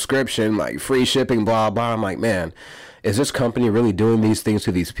subscription, like free shipping, blah blah. I'm like, man, is this company really doing these things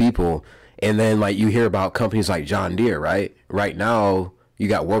to these people? And then like you hear about companies like John Deere, right? Right now you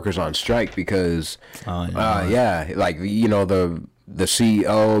got workers on strike because, like the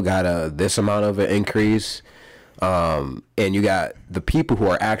CEO got this amount of an increase. And you got the people who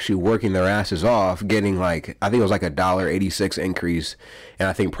are actually working their asses off getting like I think it was like $1.86 increase, and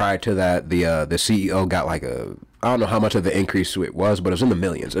I think prior to that the CEO got like I don't know how much of the increase it was, but it was in the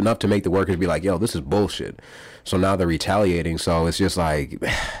millions, enough to make the workers be like, yo, this is bullshit. So now they're retaliating. So it's just like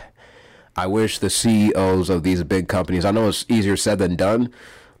I wish the CEOs of these big companies, I know it's easier said than done,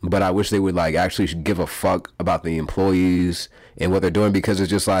 but I wish they would like actually give a fuck about the employees and what they're doing, because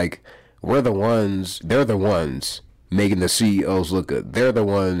it's just like they're the ones making the CEOs look good. They're the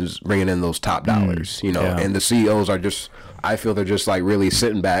ones bringing in those top dollars, and the CEOs are just, I feel they're just like really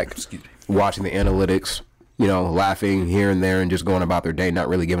sitting back, watching the analytics, laughing here and there and just going about their day, not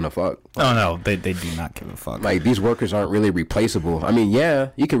really giving a fuck. Oh no, they do not give a fuck. Like these workers aren't really replaceable. I mean, yeah,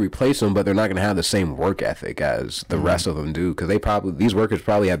 you can replace them, but they're not going to have the same work ethic as the rest of them do, because these workers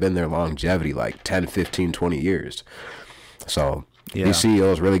probably have been there longevity, like 10, 15, 20 years. So these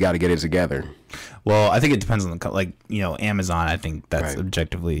CEOs really got to get it together. Well, I think it depends on Amazon. I think that's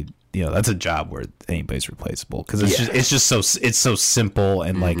objectively, that's a job where anybody's replaceable, because it's just so simple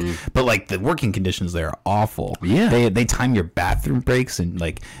and but like the working conditions there are awful. Yeah, they time your bathroom breaks, and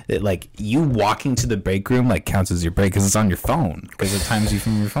like you walking to the break room like counts as your break because it's on your phone, because it times you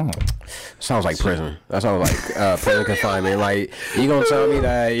from your phone. Sounds like prison. That sounds like prison confinement. Like you gonna tell me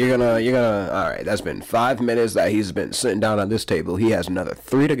that you're gonna all right, that's been 5 minutes that he's been sitting down on this table. He has another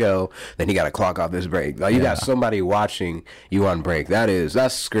 3 to go. Then he got to clock off this break. Like you got somebody watching you on break. That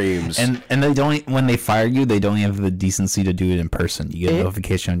screams. And they don't, when they fire you, they don't have the decency to do it in person. You get a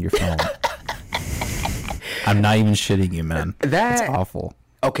notification on your phone. I'm not even shitting you, man. That's awful.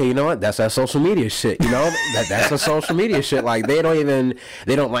 Okay, you know what? That's that social media shit. That's the social media shit. Like they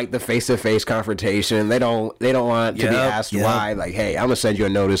don't like the face-to-face confrontation. They don't want to be asked why. Like, hey, I'm gonna send you a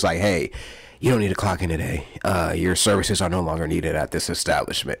notice. Like, hey, you don't need to clock in today. Your services are no longer needed at this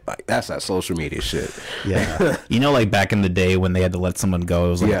establishment. Like that's that social media shit. Yeah. Like back in the day when they had to let someone go, it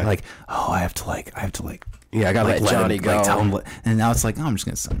was like, oh, I have to yeah, I gotta let Johnny go. And now it's like, oh, I'm just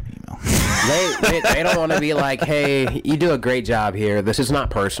gonna send him an email. They don't want to be like, hey, you do a great job here. This is not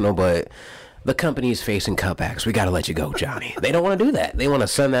personal, but the company is facing cutbacks. We got to let you go, Johnny. They don't want to do that. They want to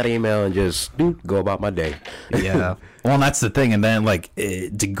send that email and just go about my day. Yeah. Well, and that's the thing. And then, like,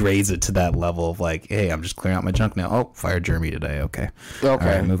 it degrades it to that level of, like, hey, I'm just clearing out my junk now. Oh, fire Jeremy today. Okay. All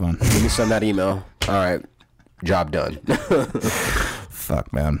right, move on. Let me send that email. All right. Job done.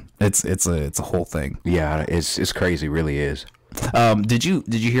 Fuck, man. It's a whole thing. Yeah, it's crazy. Really is. Did you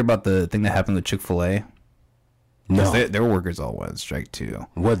hear about the thing that happened with Chick-fil-A? No, their workers all went on strike too.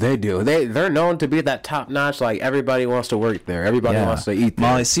 What they do? They're known to be that top notch. Like everybody wants to work there. Everybody wants to eat there.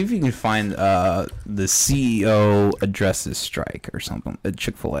 Molly, see if you can find the CEO addresses strike or something at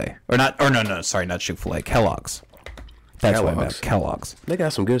Chick-fil-A or not? Or no, sorry, not Chick-fil-A. Kellogg's. That's what I meant. Kellogg's. They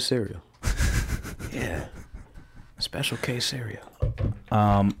got some good cereal. Yeah, Special K cereal.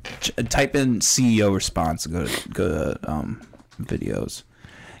 Type in CEO response. Go to videos.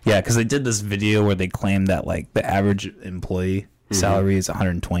 Yeah, because they did this video where they claimed that like the average employee salary is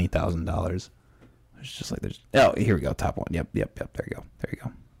 $120,000. It's just like there's. Oh, here we go. Top one. Yep. There you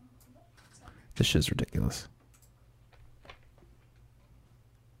go. This shit's ridiculous.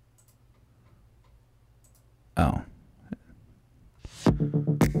 Oh.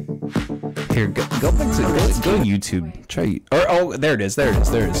 Here, go back to go YouTube. Try. There it is.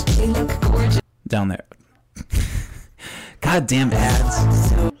 Down there. Goddamn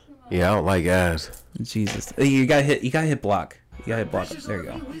ads. Yeah, I don't like ads. Jesus. You gotta hit block. There you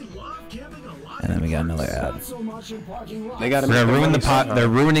go. And then we got another ad. They got to ruin the pot. They're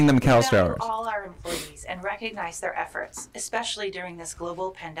ruining the McAllister hours. All our employees and recognize their efforts, especially during this global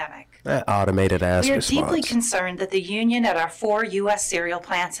pandemic. That automated ass We are response. deeply concerned that the union at our 4 U.S. cereal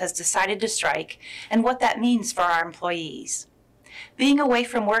plants has decided to strike and what that means for our employees. Being away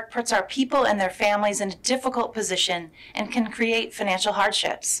from work puts our people and their families in a difficult position and can create financial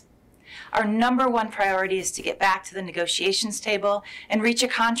hardships. Our number one priority is to get back to the negotiations table and reach a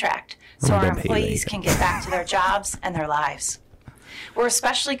contract so our employees can get back to their jobs and their lives. We're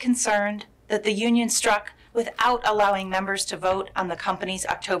especially concerned that the union struck without allowing members to vote on the company's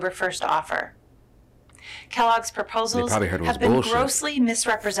October 1st offer. Kellogg's proposals have been grossly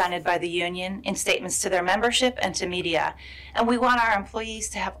misrepresented by the union in statements to their membership and to media, and we want our employees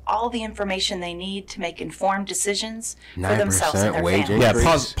to have all the information they need to make informed decisions for themselves and their families. Yeah,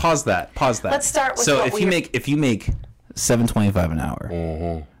 pause that. Let's start with so if you make $7.25 an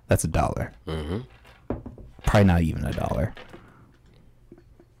hour, that's $1. Probably not even $1.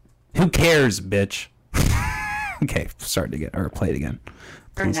 Who cares, bitch? Okay, play it again.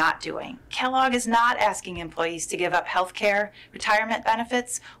 Are not doing. Kellogg is not asking employees to give up health care, retirement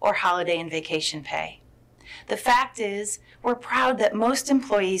benefits, or holiday and vacation pay. The fact is, we're proud that most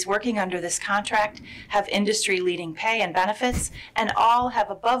employees working under this contract have industry-leading pay and benefits, and all have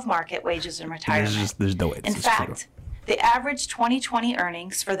above-market wages and retirement. There's no way this is true. The average 2020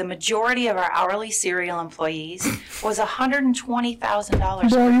 earnings for the majority of our hourly cereal employees was $120,000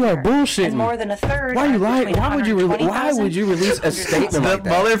 Bro, you are bullshitting. and more than a third. Why would you release a statement like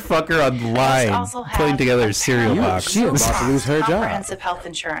that? Motherfucker online putting together a cereal box. She was about to lose her job. Comprehensive health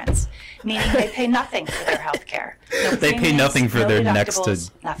insurance, meaning they pay nothing for their health care. No they pay nothing for their next to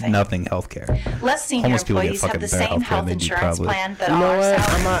nothing health care. Less senior employees have the same health insurance plan that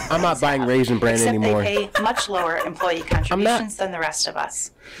I'm not buying Raisin Bran anymore. They pay much lower employee contributions than the rest of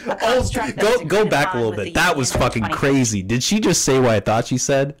us. Go back a little bit. That was fucking crazy. Did she just say what I thought she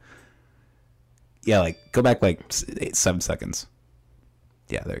said? Yeah, like go back 7 seconds.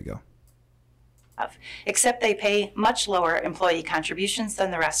 Yeah, there you go. Except they pay much lower employee contributions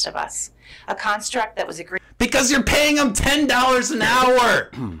than the rest of us. A construct that was agreed. Because you're paying them $10 an hour.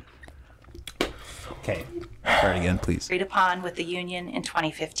 Okay, try it again, please. Agreed upon with the union in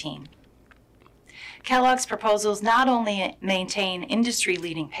 2015. Kellogg's proposals not only maintain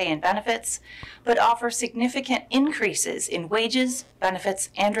industry-leading pay and benefits, but offer significant increases in wages, benefits,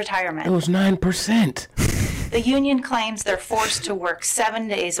 and retirement. It was 9%. The union claims they're forced to work 7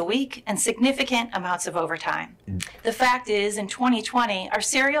 days a week and significant amounts of overtime. The fact is, in 2020, our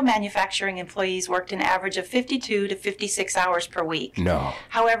cereal manufacturing employees worked an average of 52 to 56 hours per week. No.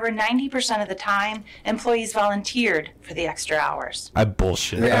 However, 90% of the time, employees volunteered for the extra hours. I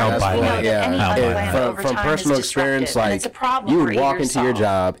bullshit. Yeah, I don't buy that. From personal experience, like, you would walk into your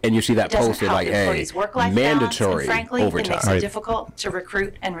job and you see that posted like, hey, mandatory frankly, overtime. It makes it difficult to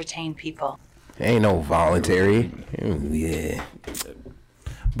recruit and retain people. Ain't no voluntary. Yeah.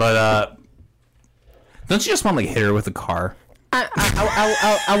 But don't you just want to hit her with a car?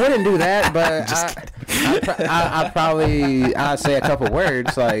 I wouldn't do that, but I'd say a couple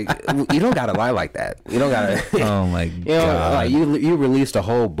words. Like, you don't gotta lie like that. You don't gotta. Oh my god! Like you released a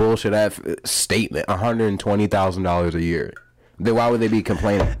whole bullshit statement. $120,000 a year. Then why would they be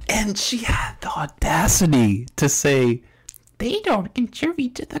complaining? And she had the audacity to say, they don't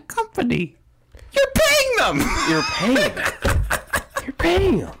contribute to the company. You're paying them. You're paying them. You're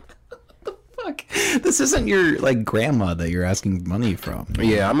paying them. Fuck. This isn't your like grandma that you're asking money from.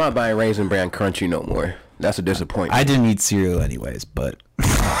 Yeah, I'm not buying Raisin Bran Crunchy no more. That's a disappointment. I didn't eat cereal anyways, but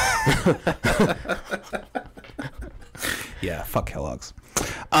yeah, fuck Kellogg's.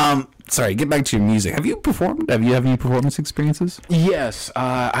 Sorry, get back to your music. Have you performed? Have you any performance experiences? Yes,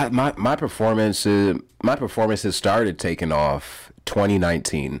 my performances started taking off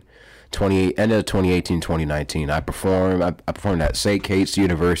 2019, end of 2018, 2019. I performed at St. Kate's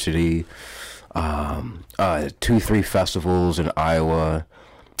University, 2-3 festivals in Iowa.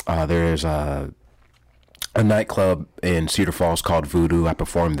 There's a nightclub in Cedar Falls called Voodoo. I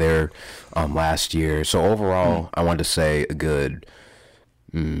performed there last year. So overall, I wanted to say a good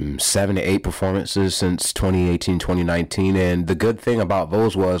 7 to 8 performances since 2018, 2019. And the good thing about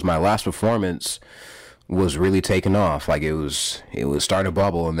those was my last performance was really taking off. Like it was starting to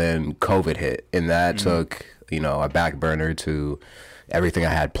bubble, and then COVID hit, and that took a back burner to everything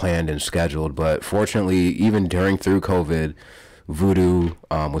I had planned and scheduled. But fortunately, even through COVID, Voodoo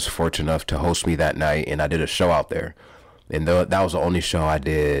was fortunate enough to host me that night, and I did a show out there, and that was the only show I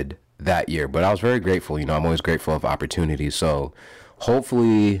did that year. But I was very grateful. I'm always grateful of opportunities. So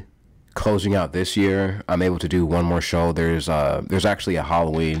hopefully, closing out this year, I'm able to do one more show. There's actually a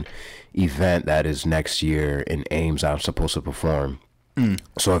Halloween event that is next year in Ames I'm supposed to perform.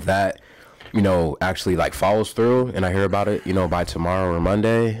 So if that actually like follows through and I hear about it by tomorrow or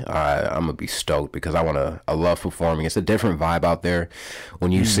Monday, I'm gonna be stoked, because I love performing. It's a different vibe out there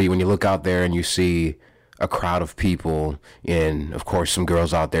when you look out there and you see a crowd of people, and of course some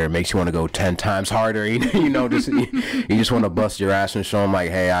girls out there. It makes you want to go 10 times harder. You just want to bust your ass and show them like,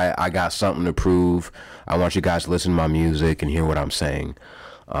 hey, I got something to prove. I want you guys to listen to my music and hear what I'm saying.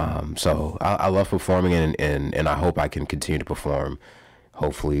 So I love performing, and I hope I can continue to perform,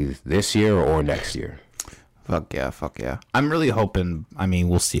 hopefully this year or next year. Fuck yeah. I'm really hoping,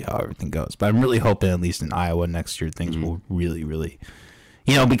 we'll see how everything goes, but I'm really hoping at least in Iowa next year things will really, really,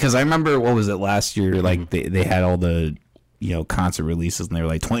 because I remember, what was it, last year, like they had all the, concert releases, and they were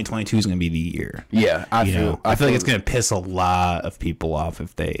like, 2022 is going to be the year. Yeah, I feel like it's going to piss a lot of people off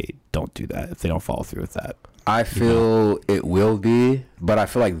if they don't do that, if they don't follow through with that. I feel it will be, but I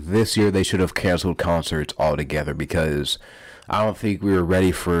feel like this year they should have canceled concerts altogether, because I don't think we were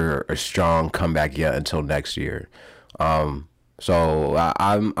ready for a strong comeback yet until next year. So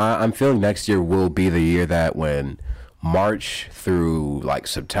I'm feeling next year will be the year that when March through like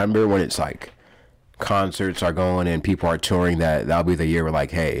September, when it's like concerts are going and people are touring, that'll be the year we're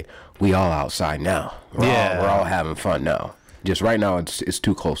like, hey, we all outside now. We're all having fun now. Just right now, it's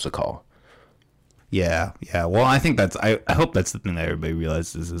too close to call. Yeah. Well, I think I hope that's the thing that everybody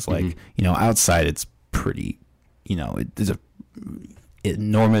realizes is like, outside it's pretty, there's a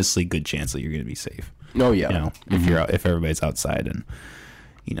enormously good chance that you're going to be safe. Oh yeah. If everybody's outside and,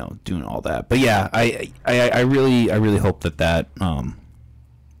 doing all that. But yeah, I really hope that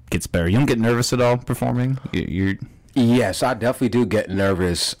gets better. You don't get nervous at all performing? Yes, I definitely do get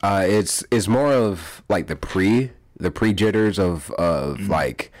nervous. It's more of like the pre jitters of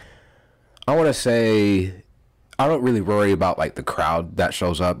like, I want to say, I don't really worry about like the crowd that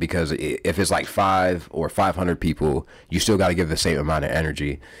shows up, because if it's like 5 or 500 people, you still got to give the same amount of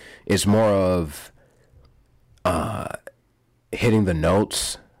energy. It's more of hitting the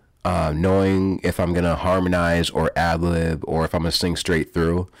notes, knowing if I'm gonna harmonize or ad lib, or if I'm gonna sing straight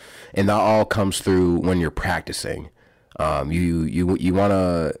through, and that all comes through when you're practicing. You want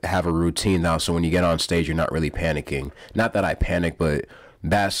to have a routine now, so when you get on stage, you're not really panicking. Not that I panic, but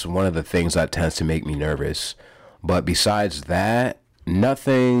that's one of the things that tends to make me nervous. But besides that,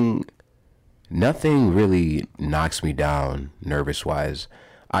 nothing really knocks me down nervous wise.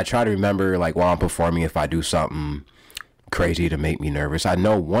 I try to remember, like, while I'm performing, if I do something crazy to make me nervous. I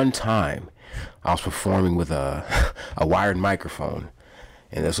know one time I was performing with a wired microphone,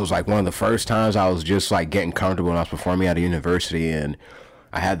 and this was like one of the first times I was just like getting comfortable when I was performing at a university, and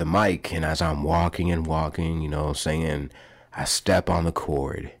I had the mic, and as I'm walking, singing, I step on the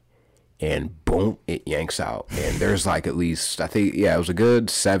cord, and boom, it yanks out. And there's like at least, I think, it was a good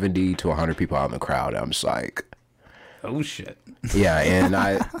 70 to 100 people out in the crowd. I'm just like, oh shit. Yeah, and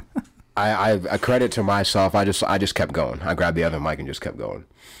I credit to myself. I just kept going. I grabbed the other mic and just kept going.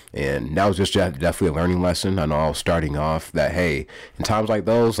 And that was just definitely a learning lesson. I know I was starting off that, hey, in times like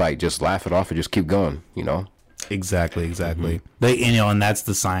those, like, just laugh it off and just keep going, Exactly. Mm-hmm. And that's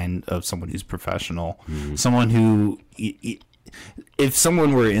the sign of someone who's professional. Mm-hmm. Someone who, if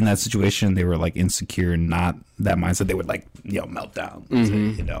someone were in that situation, they were like insecure and not that mindset, they would like, melt down,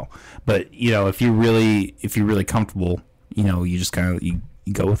 but if you're really comfortable, you just kind of, you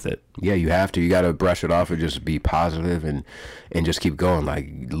go with it. Yeah, you have to. You got to brush it off and just be positive and just keep going. Like,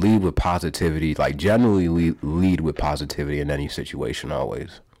 lead with positivity. Like, generally lead with positivity in any situation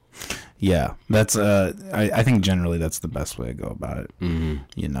always. Yeah, that's I think generally that's the best way to go about it.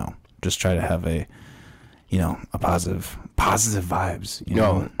 Just try to have a positive vibes.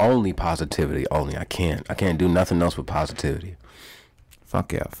 No, only positivity. Only. I can't do nothing else but positivity.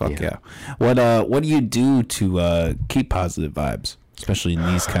 Fuck yeah. What do you do to keep positive vibes, especially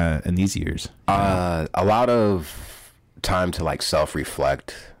in these years? A lot of time to like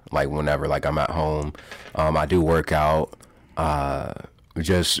self-reflect. Like whenever like I'm at home, I do work out.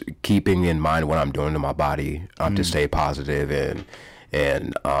 Just keeping in mind what I'm doing to my body to stay positive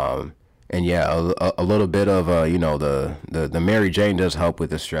and yeah, a little bit of the Mary Jane does help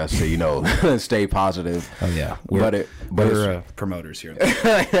with the stress to stay positive. Oh yeah, we're promoters here.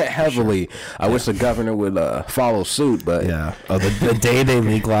 Heavily. I wish the governor would follow suit, but yeah. Oh, the day they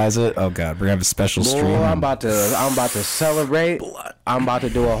legalize it, oh god, we're gonna have a special stream. I'm about to celebrate. I'm about to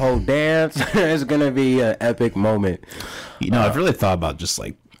do a whole dance. It's gonna be an epic moment. I've really thought about just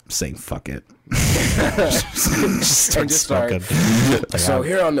like saying fuck it. just start like, so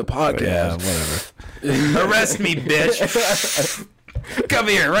here on the podcast, yeah, whatever. Arrest me, bitch. Come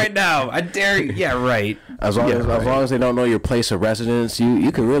here right now. I dare you. Yeah, right. As long as they don't know your place of residence,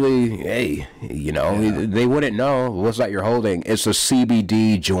 you can really, they wouldn't know what's that you're holding. It's a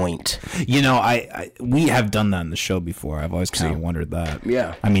CBD joint. We have done that in the show before. I've always kind of wondered that.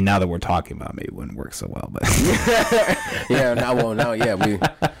 Yeah. I mean, now that we're talking about it, maybe it wouldn't work so well, but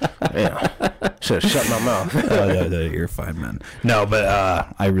should have shut my mouth. No, you're fine, man. No, but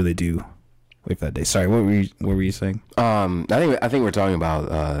I really do wait for that day. Sorry, what were you saying? I think we're talking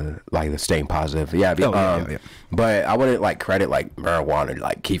about like the staying positive. Yeah, yeah. But I wouldn't like credit like marijuana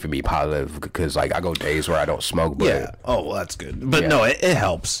like keeping me positive because like I go days where I don't smoke. But yeah. Oh, well, that's good. But no, it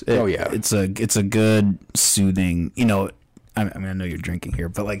helps. It's a good soothing. I mean, I know you're drinking here,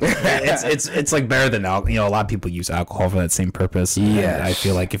 but like it's like better than alcohol. A lot of people use alcohol for that same purpose. Yeah, I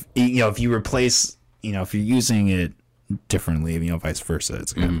feel like if you replace, if you're using it differently, vice versa,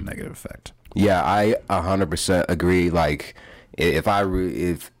 it's gonna have a negative effect. Yeah, I 100% agree. Like, if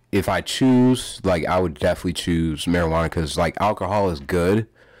I choose, like, I would definitely choose marijuana because, like, alcohol is good,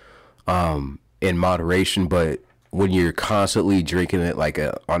 in moderation. But when you're constantly drinking it, like,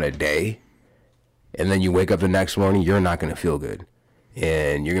 on a day, and then you wake up the next morning, you're not gonna feel good,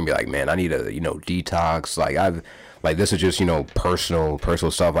 and you're gonna be like, man, I need a detox. Like this is just personal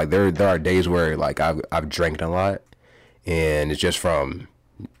stuff. Like there are days where like I've drank a lot, and it's just from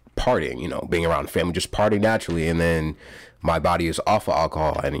partying, being around family, just partying naturally, and then my body is off of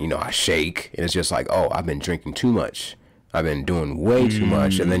alcohol, and I shake, and it's just like, oh, I've been drinking too much, I've been doing way too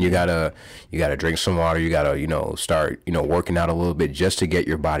much, and then you gotta drink some water, you gotta start working out a little bit just to get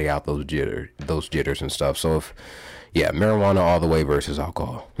your body out those jitters and stuff. So marijuana all the way versus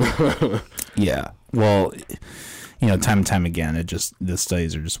alcohol. Yeah, well, time and time again, the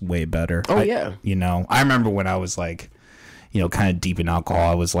studies are just way better. Oh yeah, I remember when I was like, kind of deep in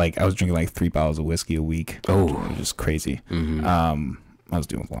alcohol. I was drinking like 3 bottles of whiskey a week. Oh, it was just crazy. I was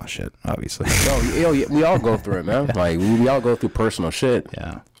doing a lot of shit, obviously. We all go through it, man. Like we all go through personal shit.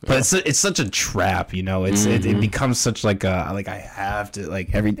 Yeah, but it's such a trap, it becomes such like I have to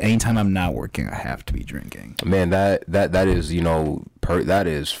anytime I'm not working, I have to be drinking. Man, that is that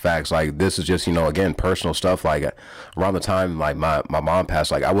is facts. Like this is just again personal stuff. Like around the time like my mom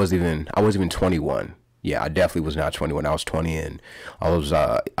passed, like I wasn't even 21. Yeah, I definitely was not 21. I was 20, and I was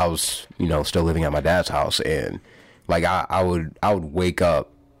still living at my dad's house, and like I would wake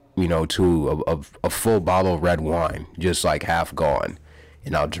up, to a full bottle of red wine, just like half gone,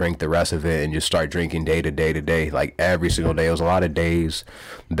 and I'll drink the rest of it and just start drinking day to day, like every single day. It was a lot of days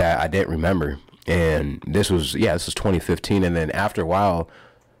that I didn't remember, and this was 2015, and then after a while,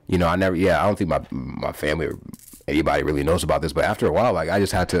 I don't think my family or anybody really knows about this, but after a while, like I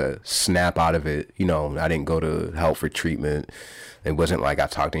just had to snap out of it. I didn't go to help for treatment. It wasn't like I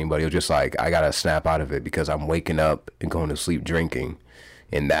talked to anybody. It was just like I gotta snap out of it because I'm waking up and going to sleep drinking,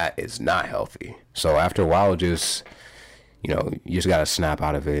 and that is not healthy. So after a while, just you just gotta snap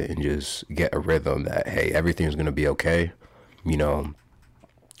out of it and just get a rhythm that hey, everything's gonna be okay.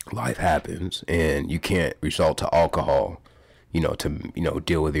 Life happens, and you can't resort to alcohol to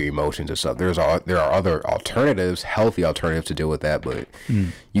deal with your emotions and stuff. There are other alternatives, healthy alternatives to deal with that, but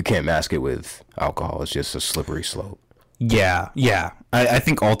you can't mask it with alcohol. It's just a slippery slope. Yeah. I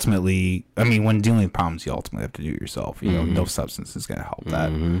think ultimately, I mean, when dealing with problems, you ultimately have to do it yourself. You know, no substance is going to help that.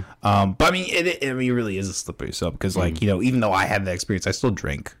 But I mean, it really is a slippery slope because, like, you know, even though I had that experience, I still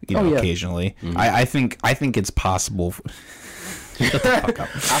drink, you know, occasionally. I think it's possible. Shut the fuck up.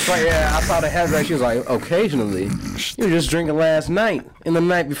 I saw the headline. She was like, occasionally. You were just drinking last night and the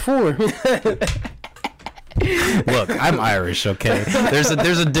night before. Look, I'm Irish, okay? There's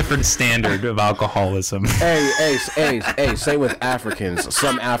a different standard of alcoholism. Hey, say with Africans.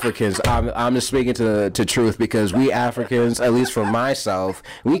 Some Africans, I'm just speaking to truth because we Africans, at least for myself,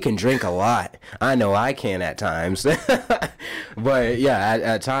 we can drink a lot. I know I can at times. But yeah,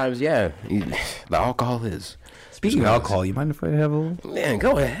 at times, the alcohol is. Speaking of alcohol, you mind if I have a little? Man,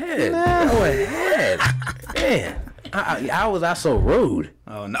 go ahead. Man. How was I so rude?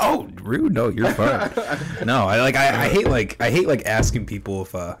 Oh no, rude? No, you're fine. No, I hate asking people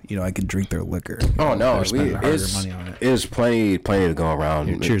if you know I could drink their liquor. Oh no, they're spending harder money on it. There's plenty to go around.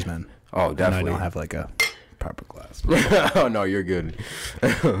 Yeah, cheers, man. Oh, definitely. And I don't have like a proper glass. Oh no, you're good.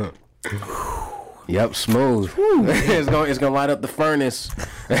 Yep, smooth. It's gonna light up the furnace.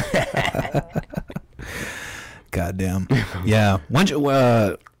 Goddamn. Yeah. Once you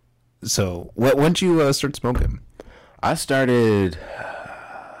start smoking? I started,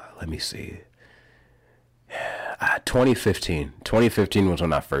 let me see, 2015. 2015 was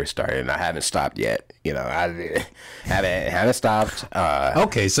when I first started, and I haven't stopped yet. You know, I haven't stopped.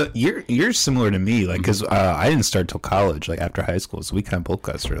 Okay, so you're similar to me, like, because I didn't start till college, like after high school, so we kind of both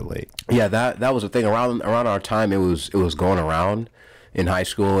got started late. Yeah, that was the thing. Around our time, it was going around in high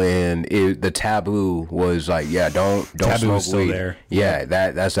school, and the taboo was like, don't taboo smoke weed. There. Yeah,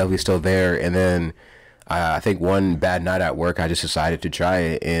 that's definitely still there. And then I think one bad night at work, I just decided to try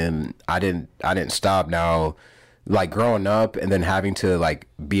it, and I didn't stop. Now, like growing up and then having to like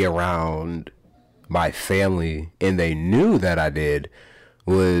be around my family, and they knew that I did,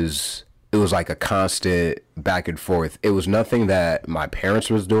 it was like a constant back and forth. It was nothing that my parents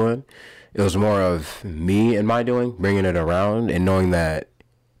was doing. It was more of me and my doing, bringing it around, and knowing that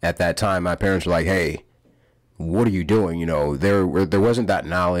at that time my parents were like, hey, what are you doing? You know, there wasn't that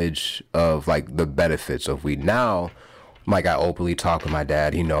knowledge of like the benefits of weed. Now, like, I openly talk with my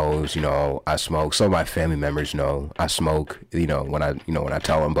dad. He knows, you know, I smoke. Some of my family members know I smoke, you know, when I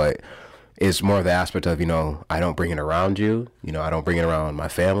tell them. But it's more the aspect of, you know, I don't bring it around you. You know, I don't bring it around my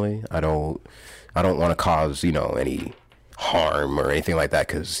family. I don't want to cause, you know, any harm or anything like that,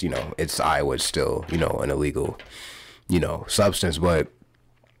 because, you know, Iowa is still, you know, an illegal, you know, substance. But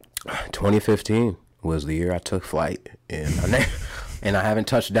 2015 was the year I took flight, and I haven't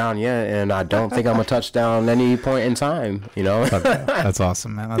touched down yet, and I don't think I'm gonna touch down any point in time, you know. That's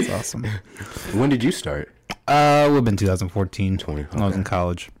awesome, man. That's awesome. When did you start? Would have been 2014 when I was in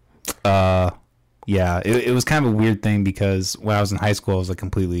college. Yeah, it was kind of a weird thing because when I was in high school, I was like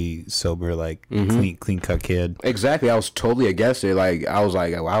completely sober, like clean cut kid. Exactly, I was totally against it. Like, I was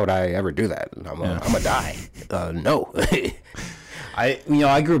like, why would I ever do that? I'm gonna die. No.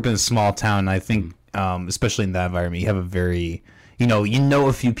 I grew up in a small town, and I think, especially in that environment, you have a very, you know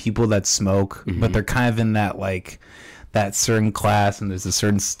a few people that smoke, but they're kind of in that, like, that certain class, and there's a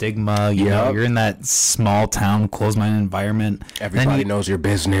certain stigma. You know, you're in that small town, closed-minded environment. Everybody knows your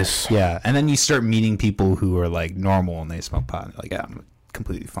business. Yeah, and then you start meeting people who are, like, normal, and they smoke pot. And like, yeah, I'm a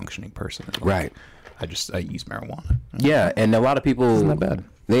completely functioning person. Like, right. I use marijuana. Yeah, and a lot of people, isn't that bad?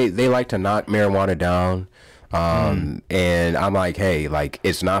 They like to knock marijuana down. And I'm like, hey, like,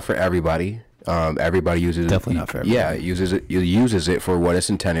 it's not for everybody. Everybody uses it. Definitely not for everybody. Yeah, uses it for what it's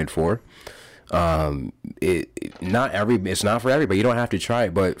intended for. It's not for everybody. You don't have to try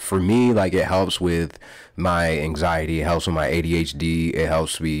it, but for me, like, it helps with my anxiety. It helps with my ADHD. It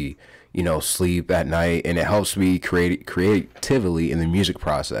helps me, you know, sleep at night, and it helps me creatively in the music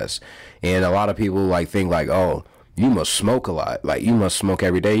process. And a lot of people like think like, oh, you must smoke a lot. Like, you must smoke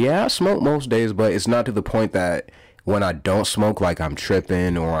every day. Yeah, I smoke most days, but it's not to the point that when I don't smoke, like, I'm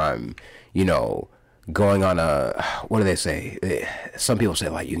tripping or I'm, you know, going on what do they say? Some people say,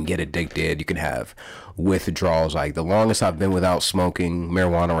 like, you can get addicted, you can have withdrawals. Like, the longest I've been without smoking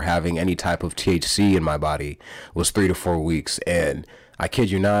marijuana or having any type of THC in my body was 3 to 4 weeks. And I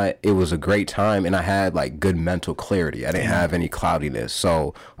kid you not, it was a great time, and I had, like, good mental clarity. I didn't have any cloudiness.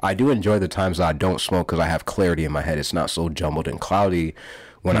 So I do enjoy the times that I don't smoke because I have clarity in my head. It's not so jumbled and cloudy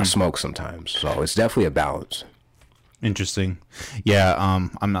when I smoke sometimes. So it's definitely a balance. Interesting. Yeah,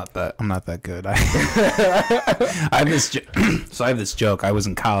 I'm not that good. I have this so I have this joke. I was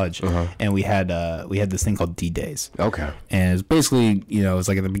in college and we had this thing called D-Days. Okay. And it's basically, it was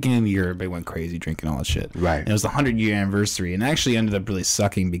like at the beginning of the year everybody went crazy drinking all that shit. Right. And it was the 100-year anniversary, and it actually ended up really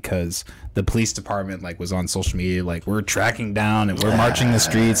sucking because the police department was on social media we're tracking down and we're marching the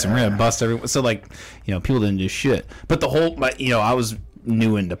streets and we're going to bust everyone. So people didn't do shit. But the whole I was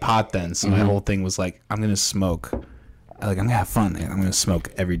new into pot then, so my whole thing was I'm going to smoke. I'm gonna have fun. I'm gonna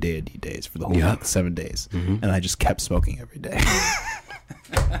smoke every day of D-Days for the whole week, 7 days, and I just kept smoking every day.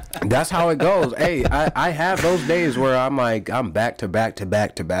 That's how it goes. Hey, I have those days where I'm back to back to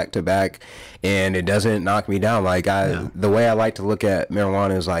back to back to back, and it doesn't knock me down. The way I like to look at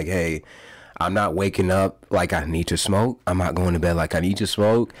marijuana is hey, I'm not waking up like I need to smoke. I'm not going to bed like I need to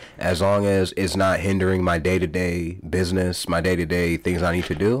smoke. As long as it's not hindering my day-to-day business, my day-to-day things I need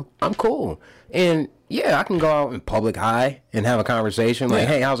to do, I'm cool. And yeah, I can go out in public high and have a conversation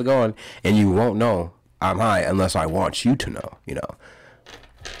hey, how's it going? And you won't know I'm high unless I want you to know,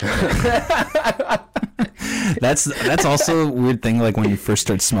 That's also a weird thing. When you first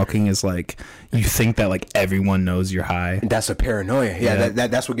start smoking, is you think that everyone knows you're high. That's a paranoia. Yeah.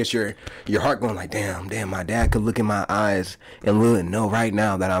 That's what gets your heart going. Damn, my dad could look in my eyes and really know right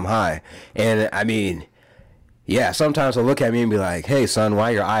now that I'm high. And I mean, yeah, sometimes they'll look at me and be like, hey, son,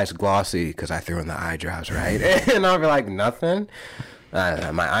 why are your eyes glossy? Because I threw in the eye drops, right? And I'll be like, nothing.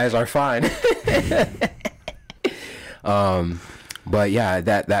 My eyes are fine. But yeah,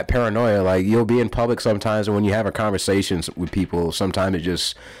 that paranoia, you'll be in public sometimes, and when you have a conversations with people, sometimes it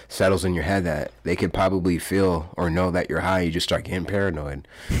just settles in your head that they could probably feel or know that you're high. You just start getting paranoid.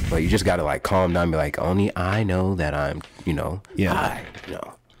 But you just got to calm down and be only I know that I'm, high.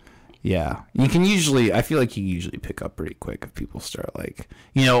 Yeah, you can I feel like you usually pick up pretty quick if people start or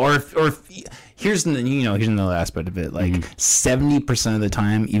here's another aspect of it. 70% of the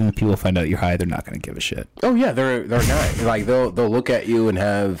time, even if people find out you're high, they're not going to give a shit. Oh yeah, they're not. They'll look at you and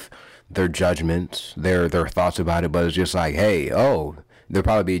have their judgments, their thoughts about it, but it's just hey, they'll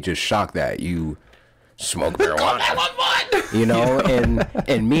probably be just shocked that you smoke marijuana.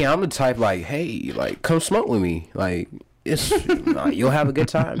 And me, I'm the type hey, come smoke with me, you'll have a good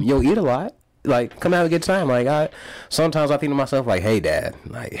time. You'll eat a lot. Come have a good time. Sometimes I think to myself, hey, Dad,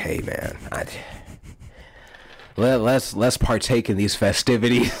 hey, man, let's partake in these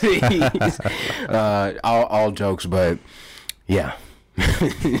festivities. all jokes, but yeah.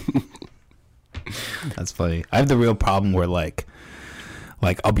 That's funny. I have the real problem where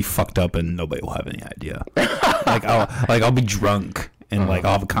I'll be fucked up and nobody will have any idea. I'll be drunk and I'll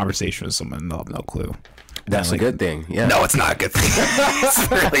have a conversation with someone and they'll have no clue. That's a good thing. Yeah. No, it's not a good thing. It's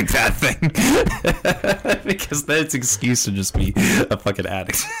a really bad thing. Because then it's an excuse to just be a fucking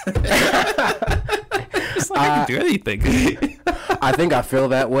addict. It's I can do anything. I think I feel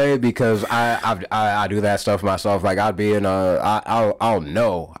that way because I do that stuff myself. I'd be in I'll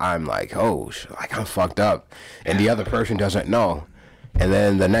know I'm I'm fucked up, and the other person doesn't know. And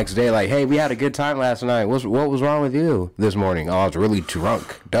then the next day, hey, we had a good time last night. What was wrong with you this morning? Oh, I was really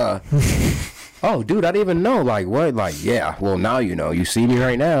drunk. Duh. Oh, dude, I didn't even know. What? Yeah. Well, now you know. You see me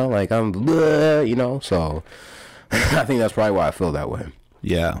right now. I'm, So, I think that's probably why I feel that way.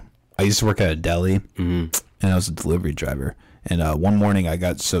 Yeah. I used to work at a deli, and I was a delivery driver. And one morning, I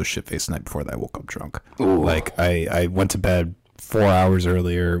got so shit-faced the night before that I woke up drunk. Ooh. I went to bed 4 hours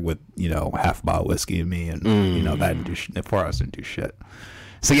earlier with, half a bottle of whiskey in me, and, that didn't do shit. 4 hours didn't do shit.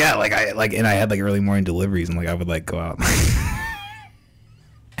 So, yeah, and I had, early morning deliveries, and, I would, go out.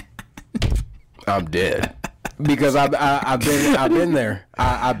 I'm dead because I've been there.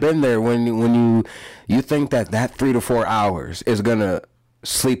 I've been there when you think that 3 to 4 hours is gonna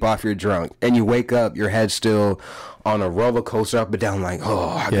sleep off your drunk, and you wake up, your head's still on a roller coaster up and down. I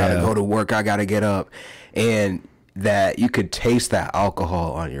gotta go to work. I gotta get up, and that you could taste that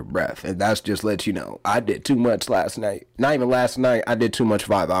alcohol on your breath, and that's just lets you know I did too much last night. Not even last night. I did too much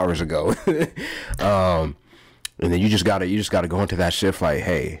 5 hours ago. And then you just gotta go into that shift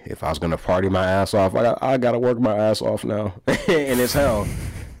hey, if I was gonna party my ass off, I gotta work my ass off now. And it's hell.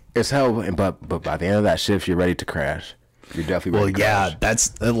 But by the end of that shift, you're ready to crash. You're definitely ready to crash.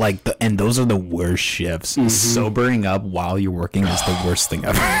 That's and those are the worst shifts. Sobering up while you're working is the worst thing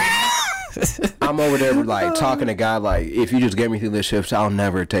ever. I'm over there talking to God if you just get me through this shift, I'll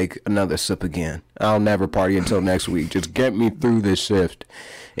never take another sip again. I'll never party until next week. Just get me through this shift.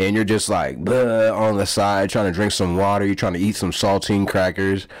 And you're just on the side trying to drink some water. You're trying to eat some saltine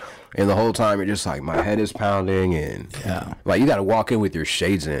crackers. And the whole time you're just my head is pounding. And you got to walk in with your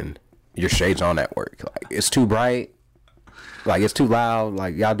shades in. Your shades on at work. It's too bright. It's too loud.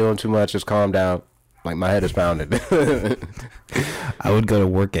 Y'all doing too much. Just calm down. Like my head is pounded. I would go to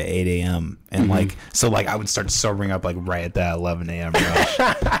work at 8 a.m. and like I would start sobering up like right at that 11 a.m. rush.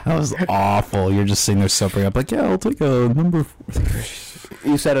 That was awful. You're just sitting there sobering up like, yeah, I'll take a number 4.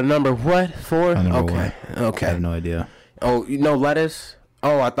 You said a number what? 4? Okay. I have no idea. Oh, you know lettuce?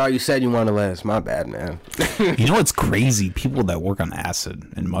 Oh, I thought you said you wanted lettuce. My bad, man. You know what's crazy? People that work on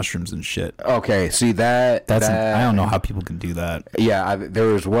acid and mushrooms and shit. Okay, see that's I don't know how people can do that. Yeah, there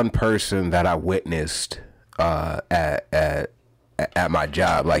was one person that I witnessed at my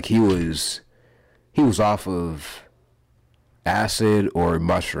job. Like he was off of acid or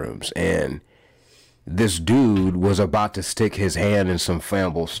mushrooms, and this dude was about to stick his hand in some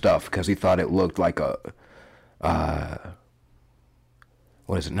flammable stuff because he thought it looked like a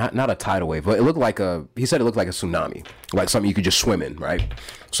what is it? Not a tidal wave, but it looked like he said it looked like a tsunami, like something you could just swim in, right?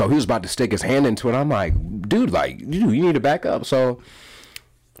 So he was about to stick his hand into it. I'm like, dude, you need to back up. So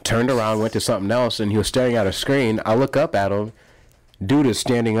turned around, went to something else, and he was staring at a screen. I look up at him. Dude is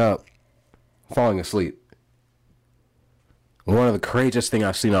standing up, falling asleep. One of the craziest things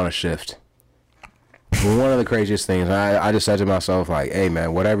I've seen on a shift. One of the craziest things. I just said to myself, like, hey,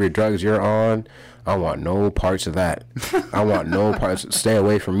 man, whatever drugs you're on, I want no parts of that. I want no parts. Stay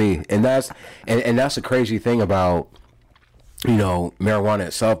away from me. And that's the crazy thing about, marijuana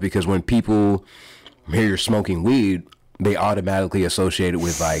itself, because when people hear you're smoking weed, they automatically associate it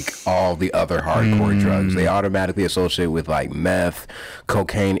with like all the other hardcore drugs. They automatically associate it with like meth,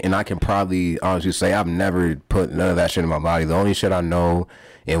 cocaine, and I can probably honestly say I've never put none of that shit in my body. The only shit I know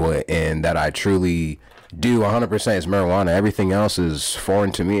and that I truly do 100% is marijuana. Everything else is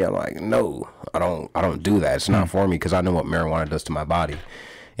foreign to me. I'm like, no, I don't do that. It's not for me because I know what marijuana does to my body.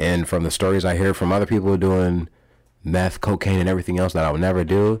 And from the stories I hear from other people doing meth, cocaine, and everything else that I would never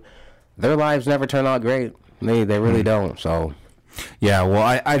do, their lives never turn out great. They really don't. So yeah, well,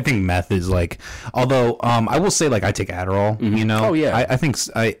 I think meth is like, although I will say like I take Adderall. Oh yeah. I think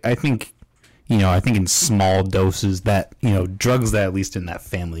I think in small doses that drugs that at least in that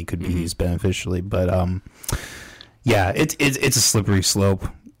family could be used beneficially, but yeah, it's a slippery slope.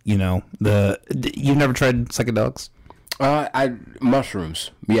 You've never tried psychedelics?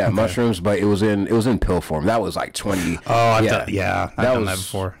 Mushrooms. Yeah, okay. Mushrooms, but it was in pill form. That was like 20. Oh, I've done that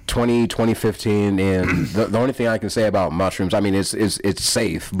before. 2015, and the only thing I can say about mushrooms, I mean, it's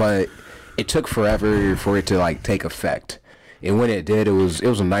safe, but it took forever for it to like take effect. And when it did, it was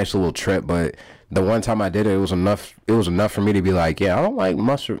a nice little trip. But the one time I did it, it was enough. It was enough for me to be like, yeah, I don't like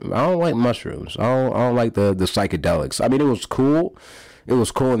mushrooms. I don't like the psychedelics. I mean, it was cool. It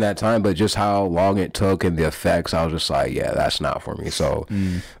was cool in that time, but just how long it took and the effects, I was just like, yeah, that's not for me. So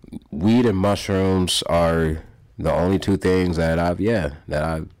weed and mushrooms are the only two things that I've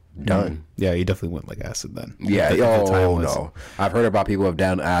done. Yeah, you definitely went like acid then. Yeah. No. I've heard about people who have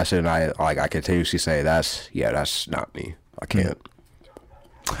done acid, and I continuously say that's not me. I can't.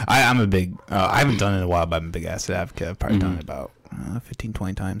 I'm a big, I haven't done it in a while, but I'm a big acid advocate. I've probably done it about 15,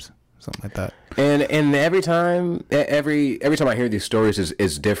 20 times. Something like that. And every time I hear these stories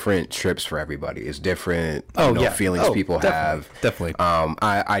is different trips for everybody. It's different feelings people have. Definitely.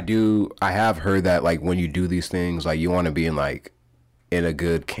 I have heard that like when you do these things, like you want to be in a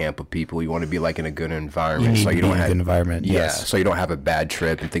good camp of people. You want to be like in a good environment. So you don't have a good environment. Yeah. Yes. So you don't have a bad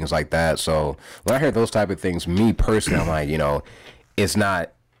trip and things like that. So when I hear those type of things, me personally, I'm like, it's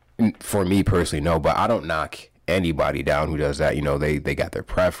not for me personally, no, but I don't knock anybody down who does that. They got their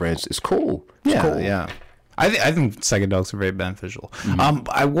preference. It's cool. Yeah. I think psychedelics are very beneficial.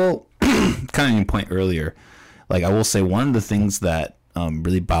 I will kind of your point earlier, like I will say one of the things that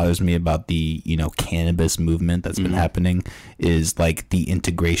really bothers me about the cannabis movement that's been happening is like the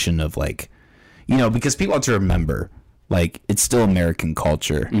integration of like because people have to remember like it's still American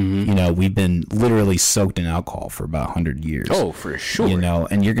culture. We've been literally soaked in alcohol for about 100 years. Oh, for sure.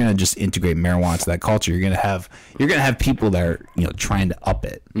 And you're gonna just integrate marijuana to that culture. You're gonna have people that are trying to up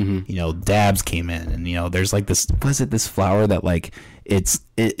it. Dabs came in, and there's like this flower that like it's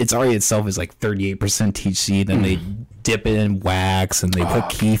already itself is like 38% THC. Then they dip it in wax and they put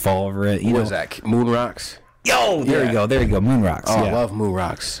keef all over it. What is that? Moon rocks. Yo, there you go, moon rocks. Oh, I love moon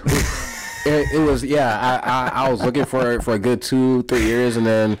rocks. It was I was looking for a good 2-3 years, and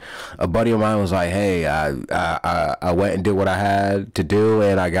then a buddy of mine was like, hey, I went and did what I had to do,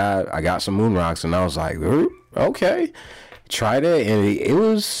 and I got some moon rocks, and I was like, okay, tried it, and it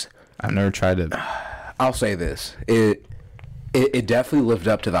was. I've never tried it. I'll say this, it definitely lived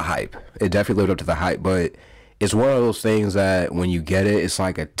up to the hype. But it's one of those things that when you get it, it's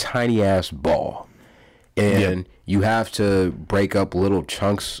like a tiny ass ball. And you have to break up little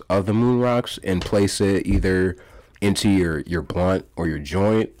chunks of the moon rocks and place it either into your blunt or your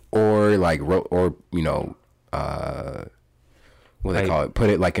joint, or like or what they call it, put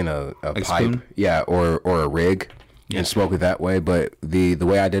it like in a pipe, spoon? yeah, or a rig, and smoke it that way. But the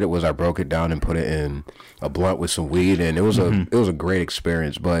way I did it was I broke it down and put it in a blunt with some weed, and it was a great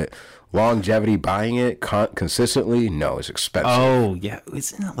experience. But longevity buying it consistently, no, it's expensive. Oh yeah,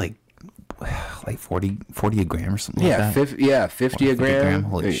 isn't it like 40 a gram or something? Yeah, like that? 50 a gram.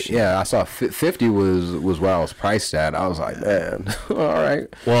 Holy shit. Yeah, I saw 50 was where I was priced at. I was like, man, all right.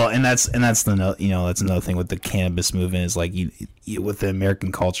 Well, and that's that's another thing with the cannabis movement is like you with the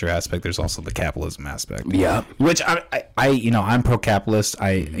American culture aspect. There's also the capitalism aspect. Yeah, which I I'm pro-capitalist.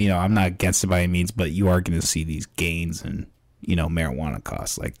 I'm not against it by any means, but you are going to see these gains in marijuana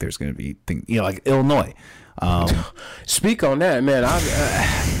costs. Like there's going to be things like Illinois. Speak on that, man.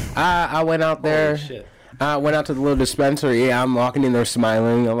 I went out there. I went out to the little dispensary. Yeah, I'm walking in there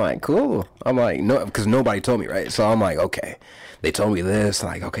smiling. I'm like, cool. I'm like, no, because nobody told me, right? So I'm like, okay. They told me this,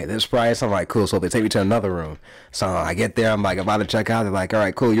 like, okay, this price. I'm like, cool. So they take me to another room. So I get there. I'm like, about to check out. They're like, all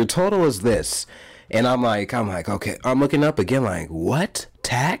right, cool. Your total is this. And I'm like, okay. I'm looking up again, like, what?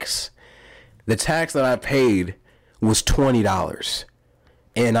 Tax? The tax that I paid was $20.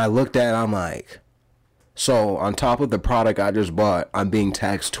 And I looked at it, I'm like, so on top of the product I just bought, I'm being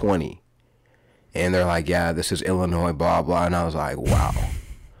taxed $20. And they're like, yeah, this is Illinois, blah, blah. And I was like, wow.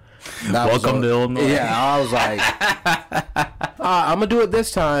 Welcome to Illinois. Yeah, I was like, I'm going to do it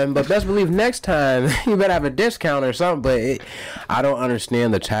this time, but best believe next time you better have a discount or something. But I don't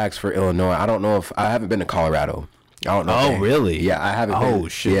understand the tax for Illinois. I don't know if, I haven't been to Colorado. I don't know. Oh, really? Yeah, I haven't been. Oh,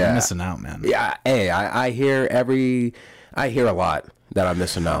 shit. Yeah. You're missing out, man. Yeah, hey, I hear a lot that I'm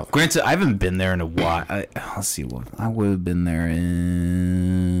missing out. Granted, I haven't been there in a while. Let's see. I would have been there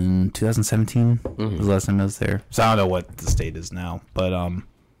in 2017. Was the last time I was there. So I don't know what the state is now. But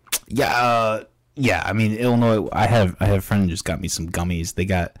yeah. I mean, Illinois. I have a friend who just got me some gummies. They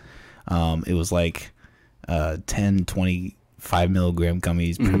got it was like 10, 25 milligram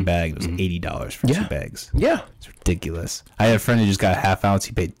gummies per bag. It was $80 for 2 bags. Yeah, it's ridiculous. I had a friend who just got a half ounce.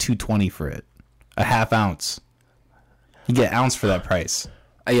 He paid $2.20 for it. A half ounce. You get an ounce for that price.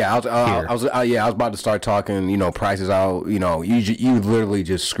 Yeah, I was about to start talking. Prices out. You literally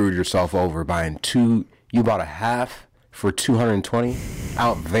just screwed yourself over buying 2. You bought a half for $220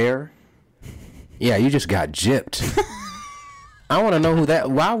 out there. Yeah, you just got gypped. I want to know who that.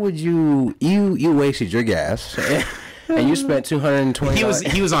 Why would you wasted your gas and you spent $220?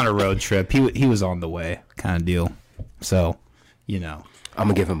 He was on a road trip. He was on the way, kind of deal. So, I'm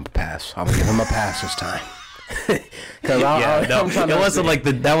gonna give him a pass. I'm gonna give him a pass this time. It wasn't like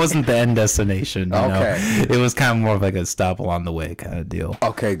that wasn't the end destination. Okay, it was kind of more of like a stop along the way kind of deal.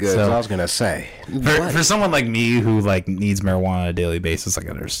 Okay, good. So I was gonna say, for someone like me who like needs marijuana on a daily basis, I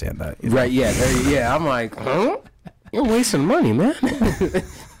can understand that. Right? Yeah. I'm like, huh? You're wasting money, man.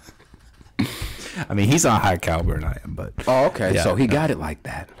 I mean, he's on higher caliber than I am, but okay. Yeah, so he got it like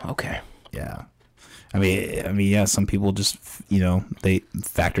that. Okay. Yeah. I mean, yeah. Some people just, they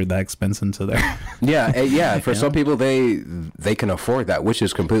factor that expense into their. Yeah. For some people, they can afford that, which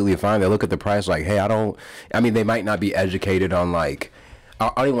is completely fine. They look at the price like, hey, they might not be educated on like, I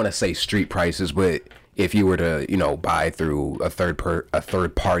don't even want to say street prices, but if you were to, buy through a third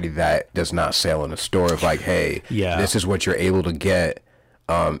party that does not sell in a store, of like, hey, this is what you're able to get.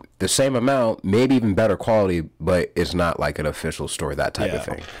 The same amount, maybe even better quality, but it's not like an official store, that type of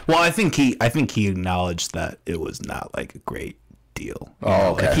thing. Well, I think he acknowledged that it was not like a great deal.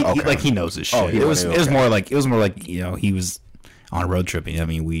 Oh, okay. Like he knows his shit. It was more like he was on a road trip. I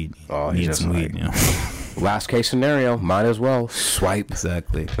mean, weed. Oh, needed some weed. Last case scenario, might as well swipe.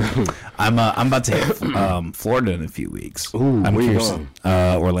 Exactly. I'm about to hit Florida in a few weeks. Ooh, I'm where curious. You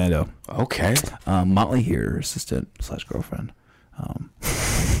going? Orlando. Okay. Motley here, assistant / girlfriend.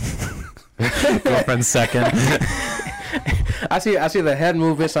 Girlfriend second. I see the head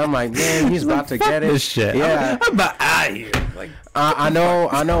movement, so I'm like, man, he's about to get it. This shit. Yeah. I'm about out of here. Like, I know.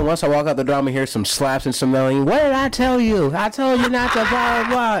 Once I walk out the door, I'm gonna hear some slaps and some yelling. What did I tell you? I told you not to blah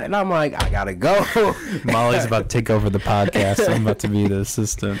blah. And I'm like, I gotta go. Molly's about to take over the podcast. I'm about to be the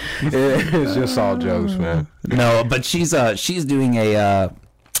assistant. It's just all jokes, man. No, but she's doing a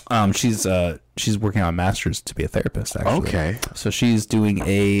she's working on a master's to be a therapist, actually. Okay. So she's doing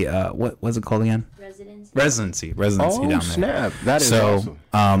a what was it called again? Residency. Residency down there. Snap! That is so,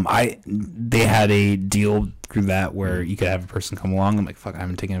 awesome. They had a deal through that where you could have a person come along. I'm like, fuck, I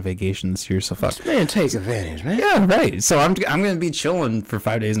haven't taken a vacation this year, so fuck. Man, take advantage, man. Yeah, right. So I'm gonna be chilling for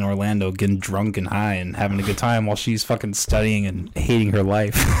 5 days in Orlando, getting drunk and high and having a good time while she's fucking studying and hating her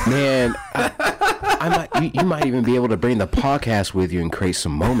life. Man, you might even be able to bring the podcast with you and create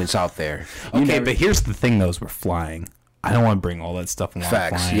some moments out there. But here's the thing, though, is we're flying. I don't want to bring all that stuff while I'm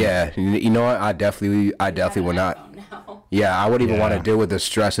Facts, flying. yeah. You know what? I definitely would not. Yeah, I wouldn't even want to deal with the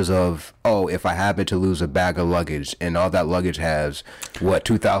stresses of, if I happen to lose a bag of luggage and all that luggage has,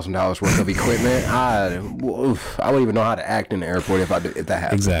 $2,000 worth of equipment, I wouldn't even know how to act in the airport if that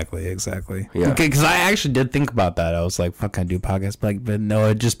happened. Exactly. Yeah. Because I actually did think about that. I was like, fuck, can I do a podcast? But no,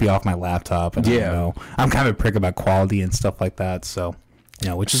 it'd just be off my laptop. And I don't know. I'm kind of a prick about quality and stuff like that, so...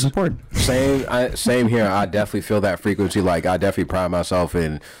 Yeah, which is important. Same here. I definitely feel that frequency. Like, I definitely pride myself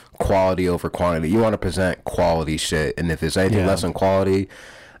in quality over quantity. You want to present quality shit, and if it's anything less than quality,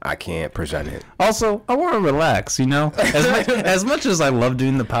 I can't present it. Also, I want to relax, you know? As much as I love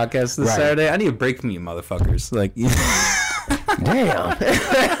doing the podcast this Saturday, I need a break from you motherfuckers. Like, damn.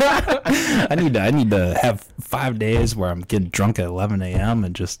 I need to have 5 days where I'm getting drunk at 11 a.m.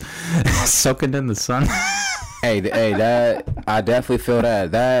 and just soaking in the sun. Hey, that I definitely feel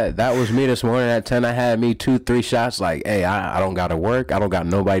that. That was me this morning at 10. I had me 2-3 shots. Like, hey, I don't gotta work. I don't got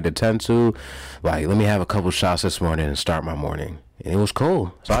nobody to tend to. Like, let me have a couple shots this morning and start my morning. And it was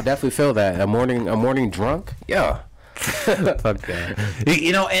cool. So I definitely feel that. A morning drunk. Yeah. Fuck that.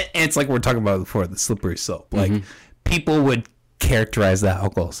 You know, and it's like we were talking about before, the slippery slope. Like, people would characterize that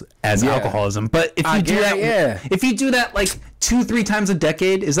alcohol as alcoholism, but if you do that like 2-3 times a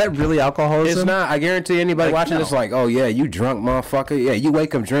decade, is that really alcoholism? It's not. I guarantee anybody watching this like, oh yeah, you drunk motherfucker. Yeah, you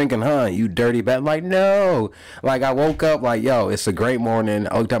wake up drinking, huh? You dirty bat. Like, no. Like, I woke up like, yo, it's a great morning.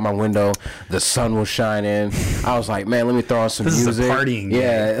 I looked out my window, the sun was shining. I was like, man, let me throw on some music. This is a partying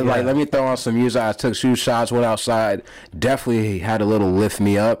day. Like, let me throw on some music. I took 2 shots, went outside, definitely had a little lift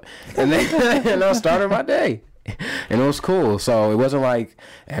me up, and then and I started my day. And it was cool. So it wasn't like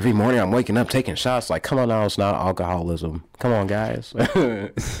every morning I'm waking up taking shots. Like, come on now, it's not alcoholism. Come on, guys.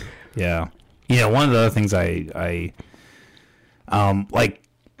 Yeah. You know, one of the other things I like,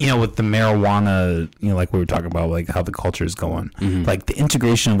 you know, with the marijuana, you know, like we were talking about, like how the culture is going, like the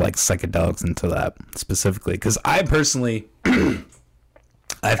integration of like psychedelics into that specifically. Because I personally,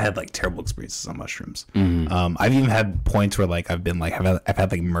 I've had like terrible experiences on mushrooms. I've even had points where like I've been like I've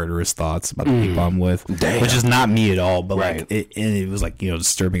had like murderous thoughts about the people I'm with, which is not me at all. But like it was like, you know,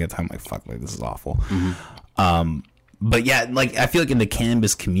 disturbing at the time. Like, fuck, like this is awful. But yeah, like I feel like in the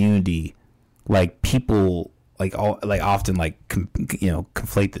cannabis community, like people like often like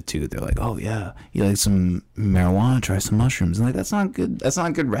conflate the two. They're like, oh yeah, you like some marijuana, try some mushrooms, and like that's not good. That's not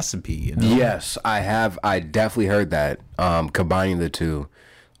a good recipe. You know? Yes, I definitely heard that. Combining the two.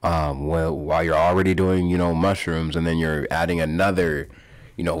 While you're already doing, you know, mushrooms, and then you're adding another,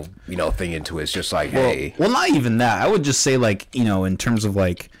 you know, thing into it. It's just like, hey. Well, not even that. I would just say, like, you know, in terms of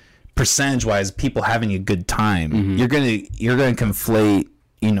like percentage wise, people having a good time, you're gonna conflate.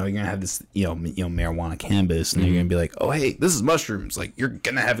 You know, you're gonna have this, you know, marijuana, cannabis, and you're gonna be like, oh, hey, this is mushrooms. Like, you're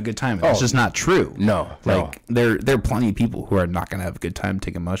gonna have a good time. It's just not true. No, like there are plenty of people who are not gonna have a good time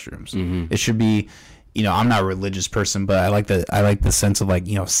taking mushrooms. It should be. You know, I'm not a religious person, but I like the sense of like,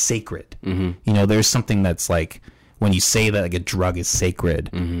 you know, sacred. You know, there's something that's like when you say that like a drug is sacred,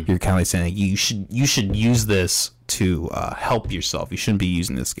 you're kind of like saying like, you should use this to help yourself. You shouldn't be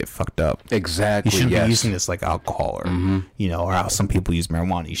using this to get fucked up. Exactly. You shouldn't be using this like alcohol or you know, or how some people use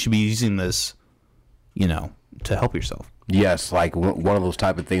marijuana. You should be using this, you know, to help yourself. Yes, like one of those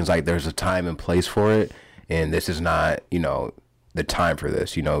type of things. Like, there's a time and place for it, and this is not, you know, the time for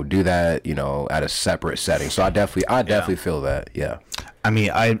this, you know, do that, you know, at a separate setting. So I definitely feel that. Yeah. I mean,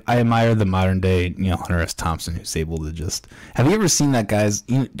 I admire the modern day, you know, Hunter S. Thompson, who's able to just, have you ever seen that guy's,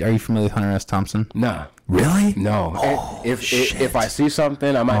 are you familiar with Hunter S. Thompson? Nah. Really? No. Oh, if I see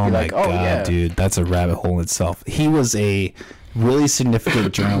something, I might be like, oh, God, yeah. Dude, that's a rabbit hole in itself. He was a really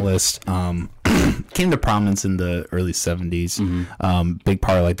significant journalist, came to prominence in the early 70s. Big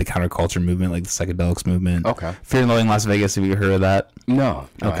part of like the counterculture movement, like the psychedelics movement. Okay. Fear and Loathing in Las Vegas, have you heard of that? No.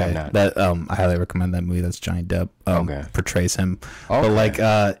 Okay. I have not. That I highly recommend that movie. That's Johnny Depp. Portrays him. Okay. But like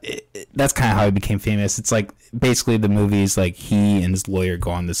that's kind of how he became famous. It's like basically the movie's like he and his lawyer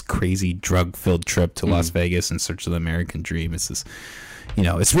go on this crazy drug-filled trip to Las Vegas in search of the American dream. It's this, you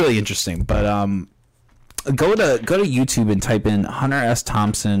know, it's really interesting. But go to YouTube and type in Hunter S.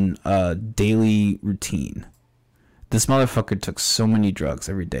 Thompson daily routine. This motherfucker took so many drugs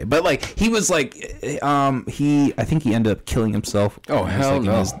every day. But like he was like I think he ended up killing himself. Oh, hell like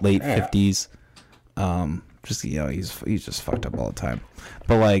no. In his late 50s. Just he's just fucked up all the time.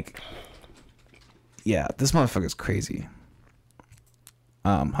 But like, yeah, this motherfucker's crazy.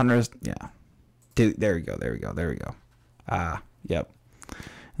 Hunter, yeah. Dude, there we go. Yep.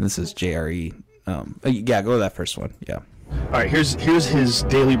 And this is JRE. Yeah, go to that first one. Yeah. All right, here's his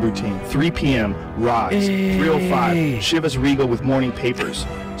daily routine. 3 p.m. Rise. 3:05 Chivas Regal with morning papers.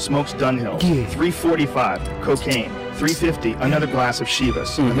 Smokes Dunhill. 3:45 cocaine. 3:50 another glass of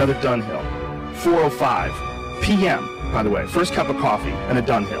Chivas. Another Dunhill. 4:05 p.m. By the way, first cup of coffee and a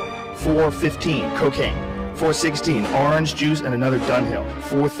Dunhill. 4:15 cocaine. 4:16 orange juice and another Dunhill.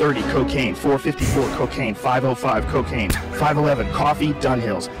 4:30 cocaine. 4:54 cocaine. 5:05 cocaine. 5:11 coffee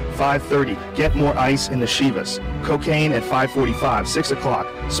Dunhills. 5:30 get more ice in the Chivas. Cocaine at 5:45. 6 o'clock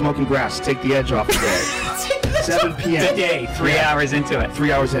smoking grass. Take the edge off the day. 7 p.m. Good day. 3 hours into it.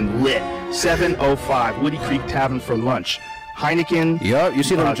 3 hours in lit. 7:05 Woody Creek Tavern for lunch. Heineken. Yup, you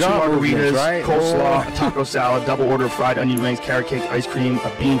see them 2 job margaritas, movements, right? coleslaw, a taco salad, double order of fried onion rings, carrot cake, ice cream,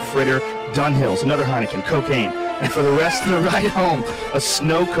 a bean fritter, Dunhills, another Heineken, cocaine, and for the rest of the ride home, a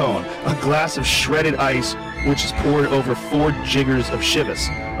snow cone, a glass of shredded ice, which is poured over 4 jiggers of Chivas.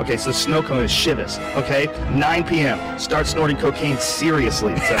 Okay, so snow cone is Chivas. Okay, 9 p.m. Start snorting cocaine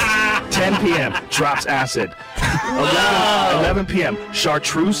seriously. It says. 10 p.m. drops acid. 11 p.m.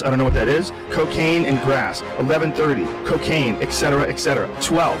 chartreuse. I don't know what that is. Cocaine and grass. 11:30 cocaine, etc., etc.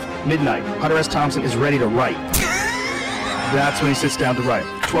 12 midnight. Hunter S. Thompson is ready to write. That's when he sits down to write.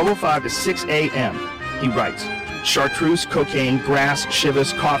 12:05 to 6 a.m. he writes. Chartreuse, cocaine, grass,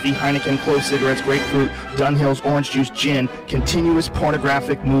 Chivas, coffee, Heineken, clove cigarettes, grapefruit, Dunhills, orange juice, gin, continuous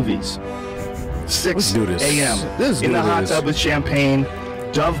pornographic movies. 6 a.m. in the hot tub with champagne,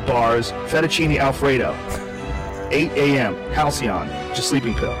 Dove bars, fettuccine Alfredo. 8 a.m. Halcyon, just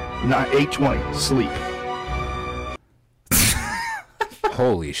sleeping pill. 8:20 sleep.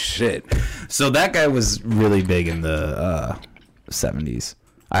 Holy shit. So that guy was really big in the 70s.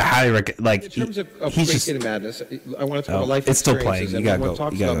 I highly recommend. Like, in terms of he's Great just. Kid and Madness, I want to talk about life It's still experiences, playing. You and gotta when go.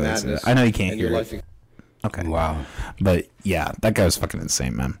 one You talks gotta about listen to madness it. I know you can't and hear your it. life Okay. Wow. But yeah, that guy was fucking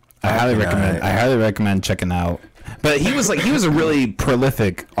insane, man. I highly recommend checking out. But he was a really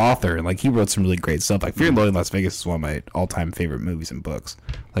prolific author, and like he wrote some really great stuff. Like Fear and Loathing in Las Vegas is one of my all-time favorite movies and books.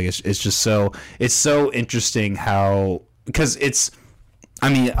 Like it's just so interesting how, because it's,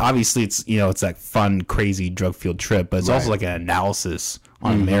 I mean, obviously it's it's that fun, crazy drug-fueled trip, but it's also like an analysis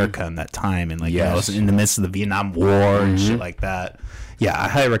on America in that time, and like it's in the midst of the Vietnam War and shit like that. Yeah, I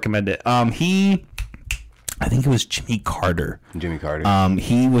highly recommend it. I think it was Jimmy Carter.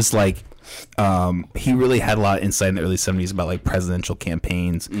 He was like, he really had a lot of insight in the early 70s about like presidential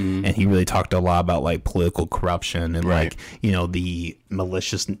campaigns, and he really talked a lot about like political corruption and like the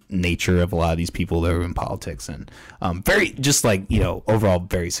malicious nature of a lot of these people that were in politics, and very just like overall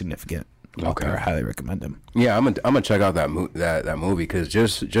very significant. Okay, I highly recommend him. Yeah, I'm gonna check out that movie, because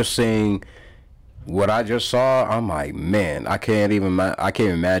just seeing what I just saw, I'm like, man, I can't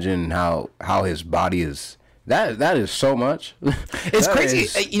imagine how his body is. That is so much. It's crazy.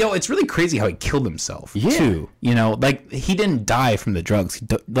 It's really crazy how he killed himself too. Like he didn't die from the drugs.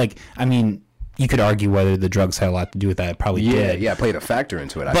 I mean, you could argue whether the drugs had a lot to do with that. It probably did. Yeah, played a factor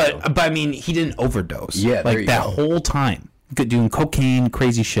into it. But I mean, he didn't overdose. Yeah, like that whole time, doing cocaine,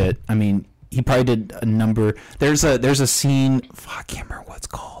 crazy shit. I mean, he probably did a number. There's a scene. I can't remember what it's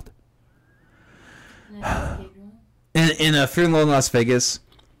called. In a Fear and Loathing in Las Vegas.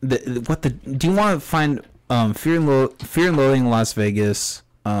 Do you want to find Fear and Loathing in Las Vegas,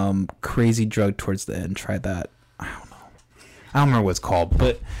 crazy drug towards the end? Try that. I don't remember what it's called,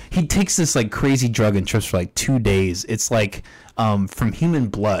 but he takes this like crazy drug and trips for like 2 days. It's like from human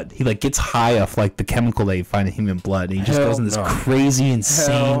blood. He like gets high off like the chemical they find in human blood, and he just goes in this crazy,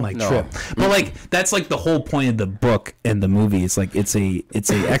 insane trip. But like that's like the whole point of the book and the movie. It's like it's a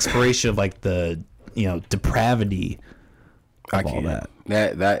exploration of like the depravity of all that.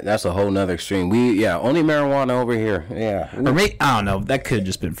 That's a whole nother extreme. Only marijuana over here. Yeah. Or maybe, I don't know. That could have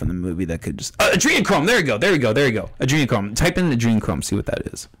just been from the movie. That could just adrenochrome. There you go. Adrenochrome. Type in adrenochrome. See what that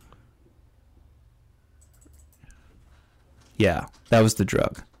is. Yeah, that was the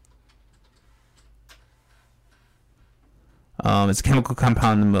drug. It's a chemical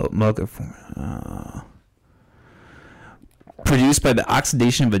compound in the milk. Produced by the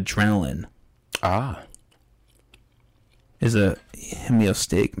oxidation of adrenaline. Is a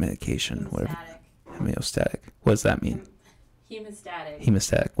homeostatic medication. Whatever. Homeostatic. What does that mean?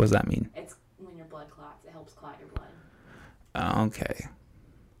 Hemostatic. What does that mean? It's when your blood clots. It helps clot your blood. Okay.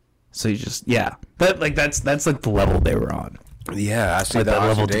 So you just but like that's like the level they were on. Yeah, I see Like the that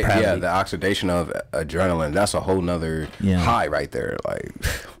level of depravity. the oxidation of adrenaline. That's a whole nother high right there. Like,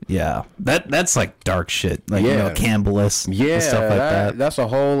 Yeah, that's like dark shit. Like Yeah. cannibalists, and stuff like that. That's a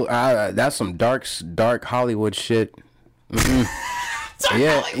whole. That's some dark Hollywood shit.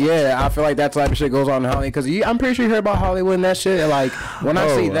 Yeah. I feel like that type of shit goes on in Hollywood because I'm pretty sure you heard about Hollywood and that shit. And like when I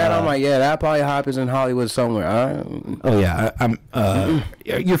see that, I'm like, yeah, that probably happens in Hollywood somewhere. Oh yeah, I'm.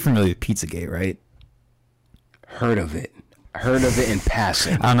 You're familiar with Pizzagate, right? Heard of it in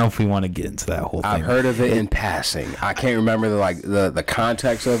passing. I don't know if we want to get into that whole thing. I've heard of it in passing. I can't remember the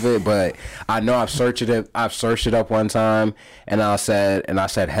context of it, but I know I've searched it up one time, and I said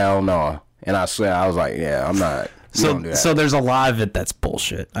hell no, and I was like, yeah, I'm not. So there's a lot of it that's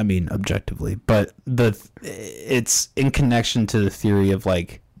bullshit. I mean, objectively, but it's in connection to the theory of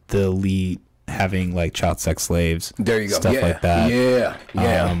like the elite having like child sex slaves. There you go. Stuff like that.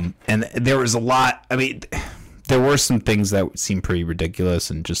 Yeah. And there was a lot. I mean, there were some things that seemed pretty ridiculous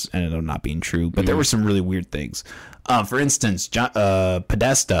and just ended up not being true. But there were some really weird things. For instance,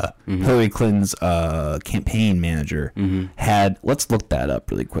 Podesta, Hillary Clinton's campaign manager, had. Let's look that up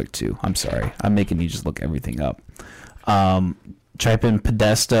really quick too. I'm sorry, I'm making you just look everything up. Type in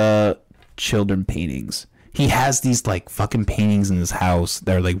Podesta children paintings. He has these like fucking paintings in his house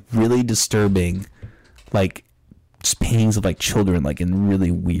that are like really disturbing, like just paintings of like children, like in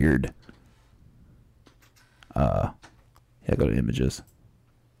really weird. Yeah, go to images.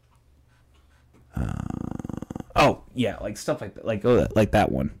 Oh yeah, like stuff like that, like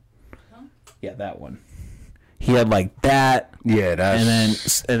that one. Yeah, that one. He had like that. Yeah,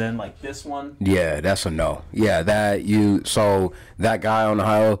 that's and then like this one. Yeah, that's a no. Yeah, so that guy on the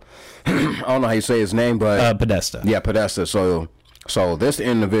how I don't know how you say his name, but Podesta. Yeah, Podesta. So this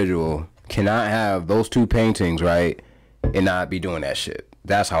individual cannot have those two paintings, right, and not be doing that shit.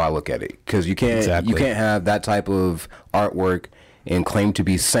 That's how I look at it, because you can't have that type of artwork and claim to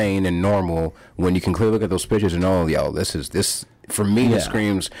be sane and normal when you can clearly look at those pictures and know, yo, this for me, it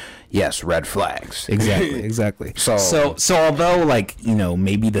screams, yes, red flags. Exactly. So although like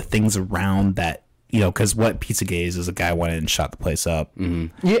maybe the things around that. Because what Pizzagate is a guy went in and shot the place up.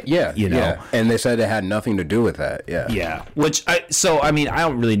 Mm-hmm. Yeah. And they said it had nothing to do with that. Yeah. Yeah. I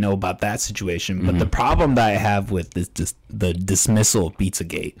don't really know about that situation, but the problem that I have with the dismissal of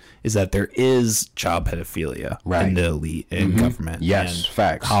Pizzagate is that there is child pedophilia in the elite and government. Yes. And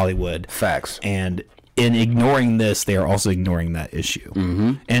facts. Hollywood. Facts. And in ignoring this, they are also ignoring that issue.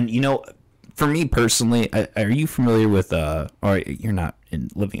 Mm-hmm. And for me personally, are you familiar with or you're not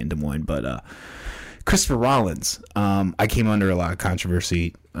living in Des Moines, but Christopher Rollins? I came under a lot of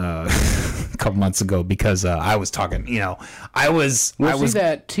controversy a couple months ago because I was talking. Was he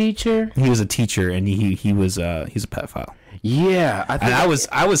that teacher? He was a teacher, and he's a pedophile. Yeah, I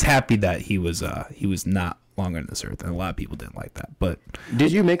was happy that he was not longer on this earth, and a lot of people didn't like that. But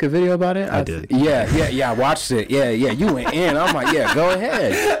did you make a video about it? I did. Yeah. I watched it. Yeah. You went in. I'm like, yeah, go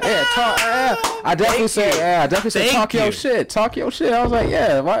ahead. Yeah, talk. I definitely said, talk your shit. Talk your shit. I was like,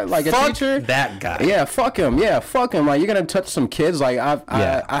 yeah, like a teacher. That guy. Yeah, fuck him. Yeah, fuck him. Like, you're gonna touch some kids. Like,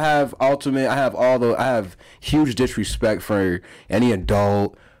 I have huge disrespect for any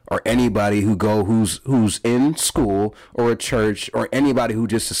adult or anybody who's in school or a church or anybody who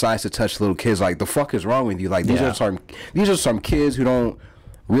just decides to touch little kids. Like, the fuck is wrong with you? Like, these are some kids who don't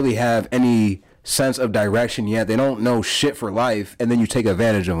really have any sense of direction yet. They don't know shit for life, and then you take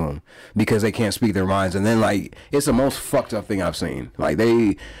advantage of them because they can't speak their minds. And then, like, it's the most fucked up thing I've seen. Like,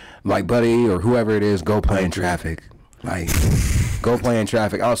 buddy or whoever it is, go play in traffic. Like, go play in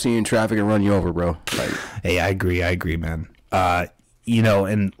traffic. I'll see you in traffic and run you over, bro. Like, hey, I agree, man.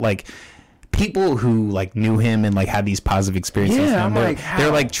 And like people who like knew him and like had these positive experiences,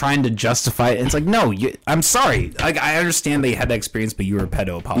 they're like trying to justify it. And it's like, no, I'm sorry. Like, I understand they had that experience, but you were a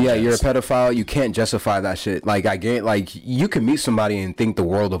pedo. Apologize. Yeah, you're a pedophile. You can't justify that shit. Like, I get, like, you can meet somebody and think the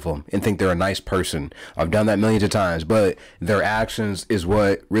world of them and think they're a nice person. I've done that millions of times, but their actions is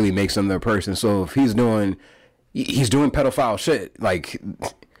what really makes them their person. So if he's doing pedophile shit, like,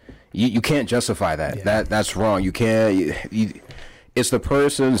 you can't justify that. Yeah. That's wrong. You can't. It's the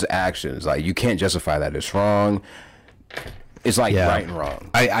person's actions. Like, you can't justify that. It's wrong. It's like right and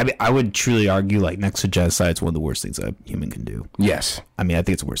wrong. I would truly argue, like, next to genocide, it's one of the worst things a human can do. Yes. I mean, I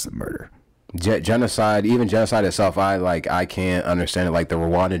think it's worse than murder. Genocide, even genocide itself, I can't understand it. Like, the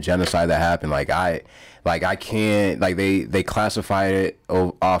Rwandan genocide that happened, I can't, like, they classified it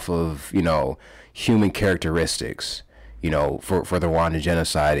off of, human characteristics. For the Rwandan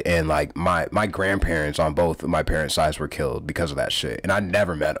genocide, and like my grandparents on both of my parents' sides were killed because of that shit, and I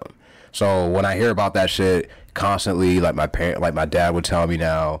never met them. So when I hear about that shit, constantly, like my dad would tell me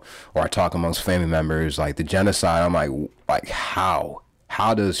now, or I talk amongst family members, like the genocide. I'm like how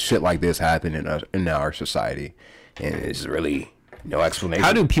does shit like this happen in our society? And it's really no explanation.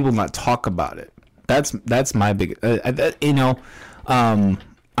 How do people not talk about it? That's my big,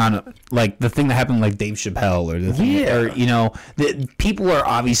 on like the thing that happened, like Dave Chappelle, or the thing, or the people are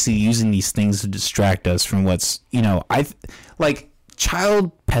obviously using these things to distract us from what's like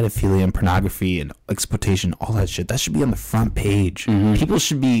child pedophilia and pornography and exploitation, all that shit. That should be on the front page. People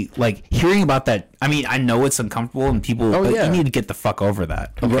should be like hearing about that. I mean, I know it's uncomfortable and people, but you need to get the fuck over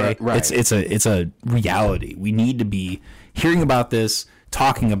that. Okay, right. It's a reality. We need to be hearing about this,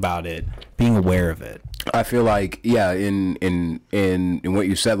 talking about it, being aware of it. I feel like, in what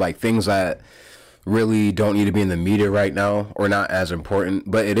you said, like things that really don't need to be in the media right now, or not as important,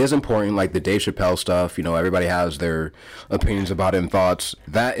 but it is important, like the Dave Chappelle stuff. Everybody has their opinions about it and thoughts.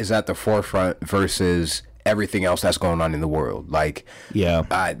 That is at the forefront versus everything else that's going on in the world. Like, the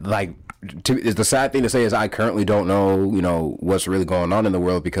sad thing to say is I currently don't know, what's really going on in the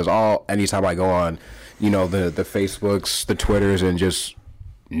world, because anytime I go on, the Facebooks, the Twitters, and just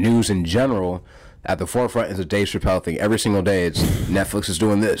news in general, at the forefront is a Dave Chappelle thing. Every single day, it's Netflix is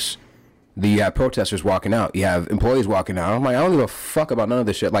doing this. You have protesters walking out. You have employees walking out. I'm like, I don't give a fuck about none of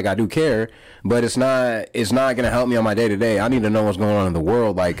this shit. Like, I do care, but it's not gonna help me on my day to day. I need to know what's going on in the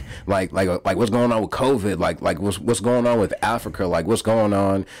world. Like what's going on with COVID. Like what's going on with Africa. Like what's going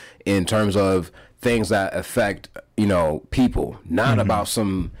on in terms of things that affect people. Not about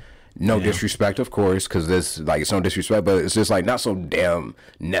some. No disrespect, of course, because this, like, it's no disrespect, but it's just like not so damn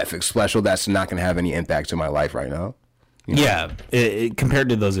Netflix special that's not going to have any impact in my life right now. Yeah, compared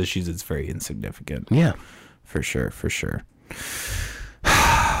to those issues, it's very insignificant. Yeah, for sure.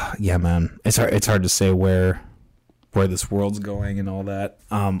 Yeah, man, it's hard to say where this world's going and all that.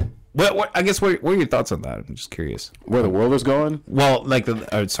 What I guess what are your thoughts on that? I'm just curious. Where the world is going? Well, like the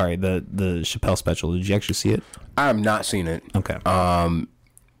Chappelle special. Did you actually see it? I have not seen it. Okay.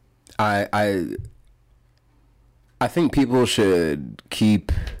 I think people should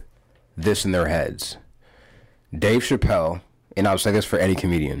keep this in their heads. Dave Chappelle, and I'll say this for any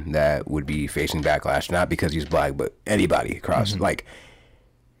comedian that would be facing backlash, not because he's black, but anybody across, like,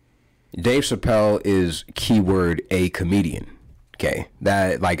 Dave Chappelle is keyword a comedian. Okay,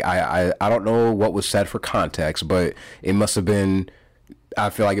 that, like, I don't know what was said for context, but it must have been,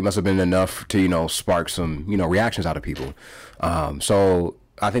 I feel like it must have been enough to, spark some, reactions out of people. So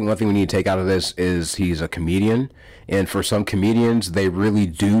I think one thing we need to take out of this is he's a comedian, and for some comedians, they really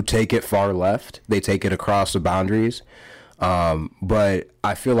do take it far left. They take it across the boundaries, but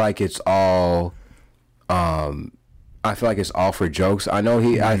I feel like it's all. I feel like it's all for jokes. I know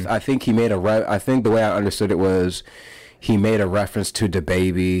he. I think he made I think the way I understood it was, he made a reference to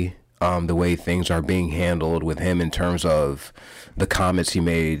DaBaby, the way things are being handled with him in terms of the comments he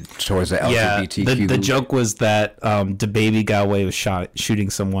made towards the LGBTQ. Yeah, the joke was that DaBaby got away with shooting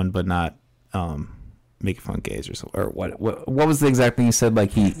someone, but not making fun of gays or something. Or what was the exact thing he said? Like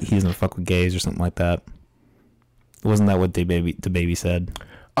he doesn't fuck with gays or something like that. Wasn't that what DaBaby said?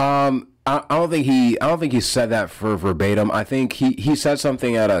 I don't think he said that for verbatim. I think he said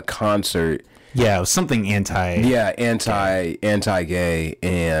something at a concert. Yeah, it was something anti-gay,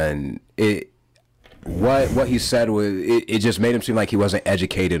 and what he said was it just made him seem like he wasn't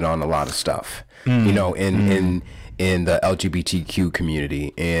educated on a lot of stuff, in the LGBTQ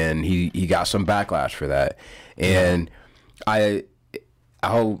community, and he got some backlash for that. And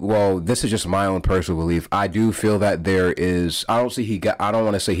this is just my own personal belief. I do feel that there is. I don't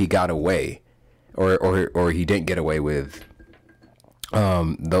want to say he got away, or he didn't get away with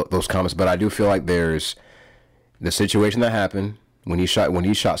those comments, but I do feel like there's the situation that happened when he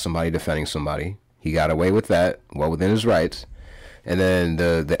shot somebody defending somebody. He got away with that, well within his rights. And then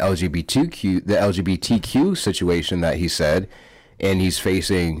the LGBTQ situation that he said, and he's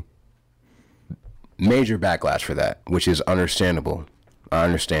facing major backlash for that, which is understandable. I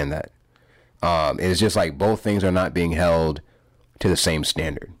understand that. It's just like both things are not being held to the same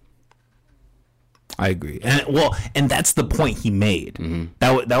standard. I agree, and that's the point he made.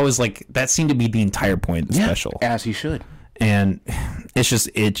 That was like, that seemed to be the entire point of the special, as he should. And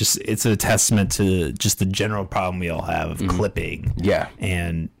it's a testament to just the general problem we all have of clipping,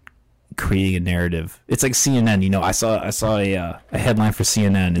 and creating a narrative. It's like CNN. I saw a headline for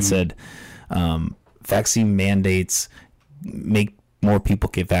CNN. It said, "Vaccine mandates make more people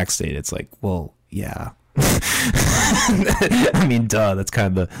get vaccinated." It's like, well, yeah. I mean, duh. That's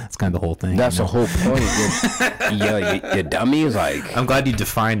kind of the whole thing. That's the whole point. You dummies. Like, I'm glad you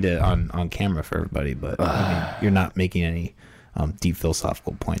defined it on camera for everybody, but I mean, you're not making any deep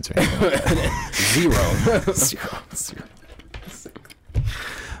philosophical points or anything like that. Zero.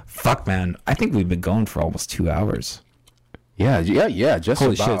 Fuck, man. I think we've been going for almost 2 hours. Yeah. Just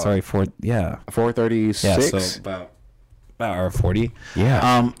holy about. shit. Sorry, 4:36. Yeah, so about hour 40.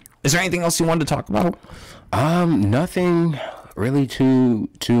 Yeah. Is there anything else you wanted to talk about? Nothing really too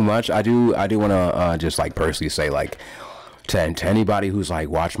much. I do want to just like personally say like to anybody who's like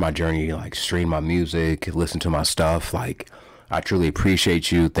watched my journey, like stream my music, listen to my stuff, like I truly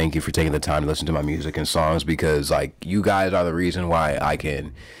appreciate you. Thank you for taking the time to listen to my music and songs, because like you guys are the reason why I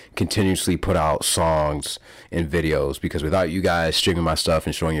can continuously put out songs and videos, because without you guys streaming my stuff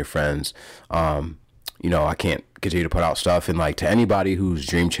and showing your friends, I can't continue to put out stuff. And like to anybody who's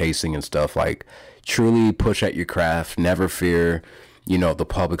dream chasing and stuff, like truly push at your craft. Never fear, the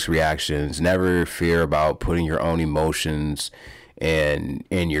public's reactions. Never fear about putting your own emotions and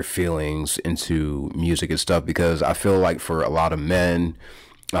your feelings into music and stuff, because I feel like for a lot of men,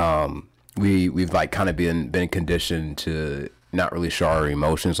 we've like kind of been conditioned to not really show our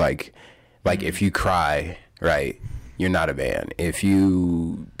emotions. Like if you cry, right, you're not a man. If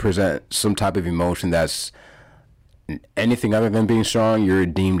you present some type of emotion that's anything other than being strong, you're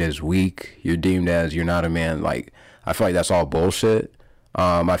deemed as weak. You're deemed as you're not a man. Like I feel like that's all bullshit.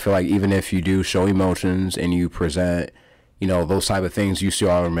 I feel like even if you do show emotions and you present, those type of things, you still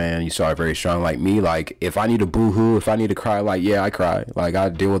are a man. You still are very strong. Like me, like if I need to boo-hoo, if I need to cry, like yeah, I cry. Like I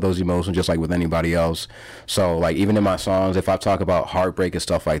deal with those emotions just like with anybody else. So like even in my songs, if I talk about heartbreak and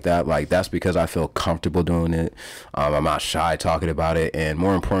stuff like that, like that's because I feel comfortable doing it. I'm not shy talking about it, and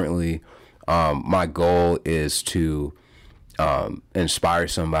more importantly, my goal is to inspire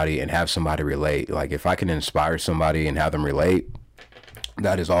somebody and have somebody relate. Like if I can inspire somebody and have them relate,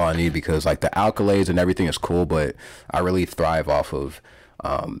 that is all I need, because like the accolades and everything is cool, but I really thrive off of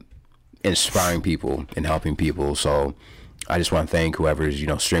inspiring people and helping people. So I just want to thank whoever's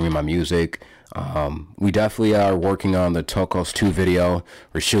streaming my music. We definitely are working on the Tokos 2 video.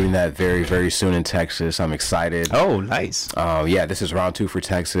 We're shooting that very, very soon in Texas. I'm excited. Oh, nice. Yeah, this is round 2 for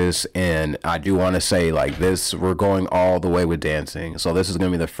Texas, and I do want to say like this, we're going all the way with dancing. So this is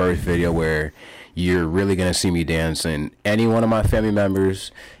going to be the first video where you're really going to see me dance, and any one of my family members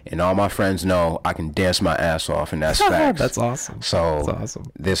and all my friends know I can dance my ass off, and that's facts. That's awesome. So that's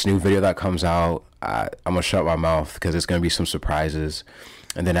awesome. This new video that comes out, I'm going to shut my mouth because it's going to be some surprises.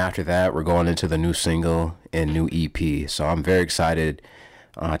 And then after that, we're going into the new single and new EP. So I'm very excited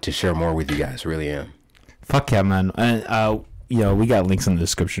to share more with you guys. Really am. Fuck yeah, man. And we got links in the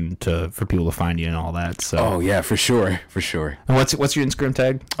description for people to find you and all that. So. Oh yeah, for sure. And what's your Instagram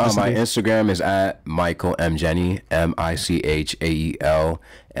tag? My Instagram is at Michael M Jeni,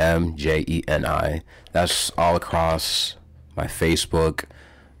 MichaelMjeni. That's all across my Facebook,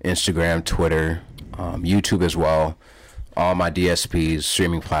 Instagram, Twitter, YouTube as well. All my DSPs,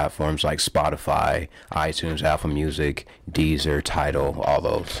 streaming platforms like Spotify, iTunes, Apple Music, Deezer, Tidal, all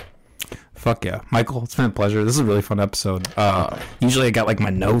those. Fuck yeah. Michael, it's been a pleasure. This is a really fun episode. Usually I got like my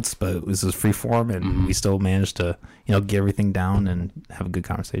notes, but this is free form, and we still managed to, get everything down and have a good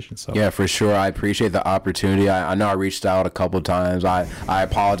conversation. So yeah, for sure. I appreciate the opportunity. I know I reached out a couple of times. I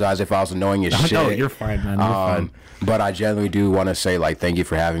apologize if I was annoying as shit. No, you're fine, man. You're fine. But I genuinely do want to say, like, thank you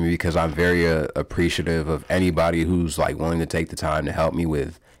for having me, because I'm very appreciative of anybody who's, like, willing to take the time to help me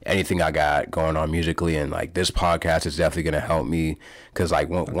with anything I got going on musically. And, like, this podcast is definitely going to help me, because, like,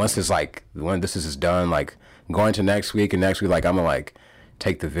 when this is done, like, going to next week, like, I'm going to, like,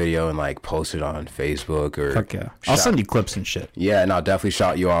 take the video and, like, post it on Facebook or... Fuck yeah. I'll send you clips and shit. Yeah, and I'll definitely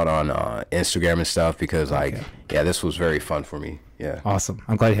shout you out on Instagram and stuff, because, like, yeah, this was very fun for me. Yeah. Awesome.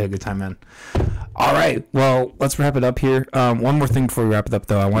 I'm glad you had a good time, man. All right. Well, let's wrap it up here. One more thing before we wrap it up,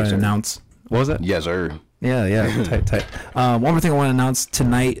 though. I want to announce. What was it? Yes, sir. Yeah. Tight. One more thing I want to announce.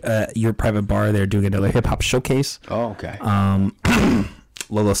 Tonight, your private bar, they're doing another hip-hop showcase. Oh, okay.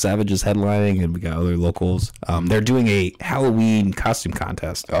 Lolo Savage is headlining, and we got other locals. They're doing a Halloween costume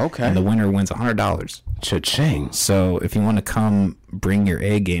contest. Okay. And the winner wins $100. Cha-ching. So if you want to come bring your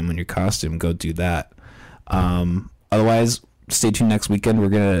A game on your costume, go do that. Otherwise, stay tuned next weekend. We're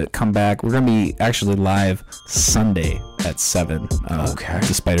going to come back. We're going to be actually live Sunday at 7. Okay.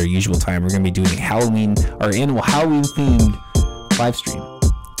 Despite our usual time, we're going to be doing our annual Halloween themed live stream.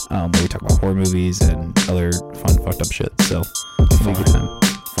 Where we talk about horror movies and other fun, fucked up shit. So, it'll be a good time.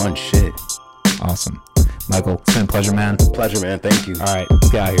 Fun shit. Awesome. Michael, it's been a pleasure, man. Pleasure, man. Thank you. All right.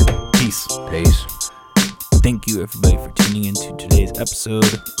 Get out of here. Peace. Thank you, everybody, for tuning into today's episode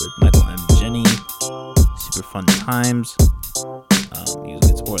with Michael M. Jeni. Super fun times. He was a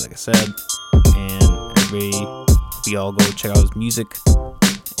good sport, like I said. And everybody, we all go check out his music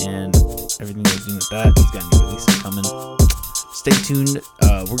and everything that's doing with that. He's got new releases coming. stay tuned.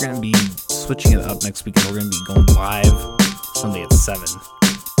 We're going to be switching it up next week, and we're going to be going live Sunday at 7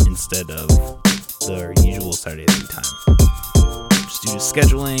 instead of the usual Saturday at 3 time. Just due to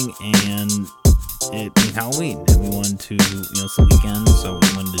scheduling and it being Halloween, and we wanted to, it's the weekend, so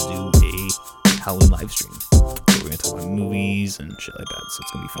we wanted to do a Halloween live stream. So we're going to talk about movies and shit like that, so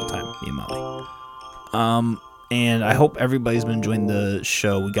it's going to be a fun time, me and Molly. And I hope everybody's been enjoying the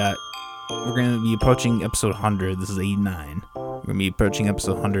show. We're going to be approaching episode 100. This is 89. We're going to be approaching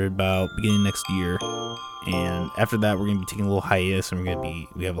episode 100 about beginning next year. And after that, we're going to be taking a little hiatus, and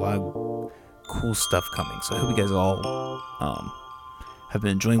we have a lot of cool stuff coming. So I hope you guys all have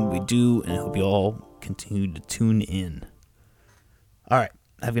been enjoying what we do, and I hope you all continue to tune in. All right.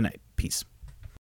 Have a good night. Peace.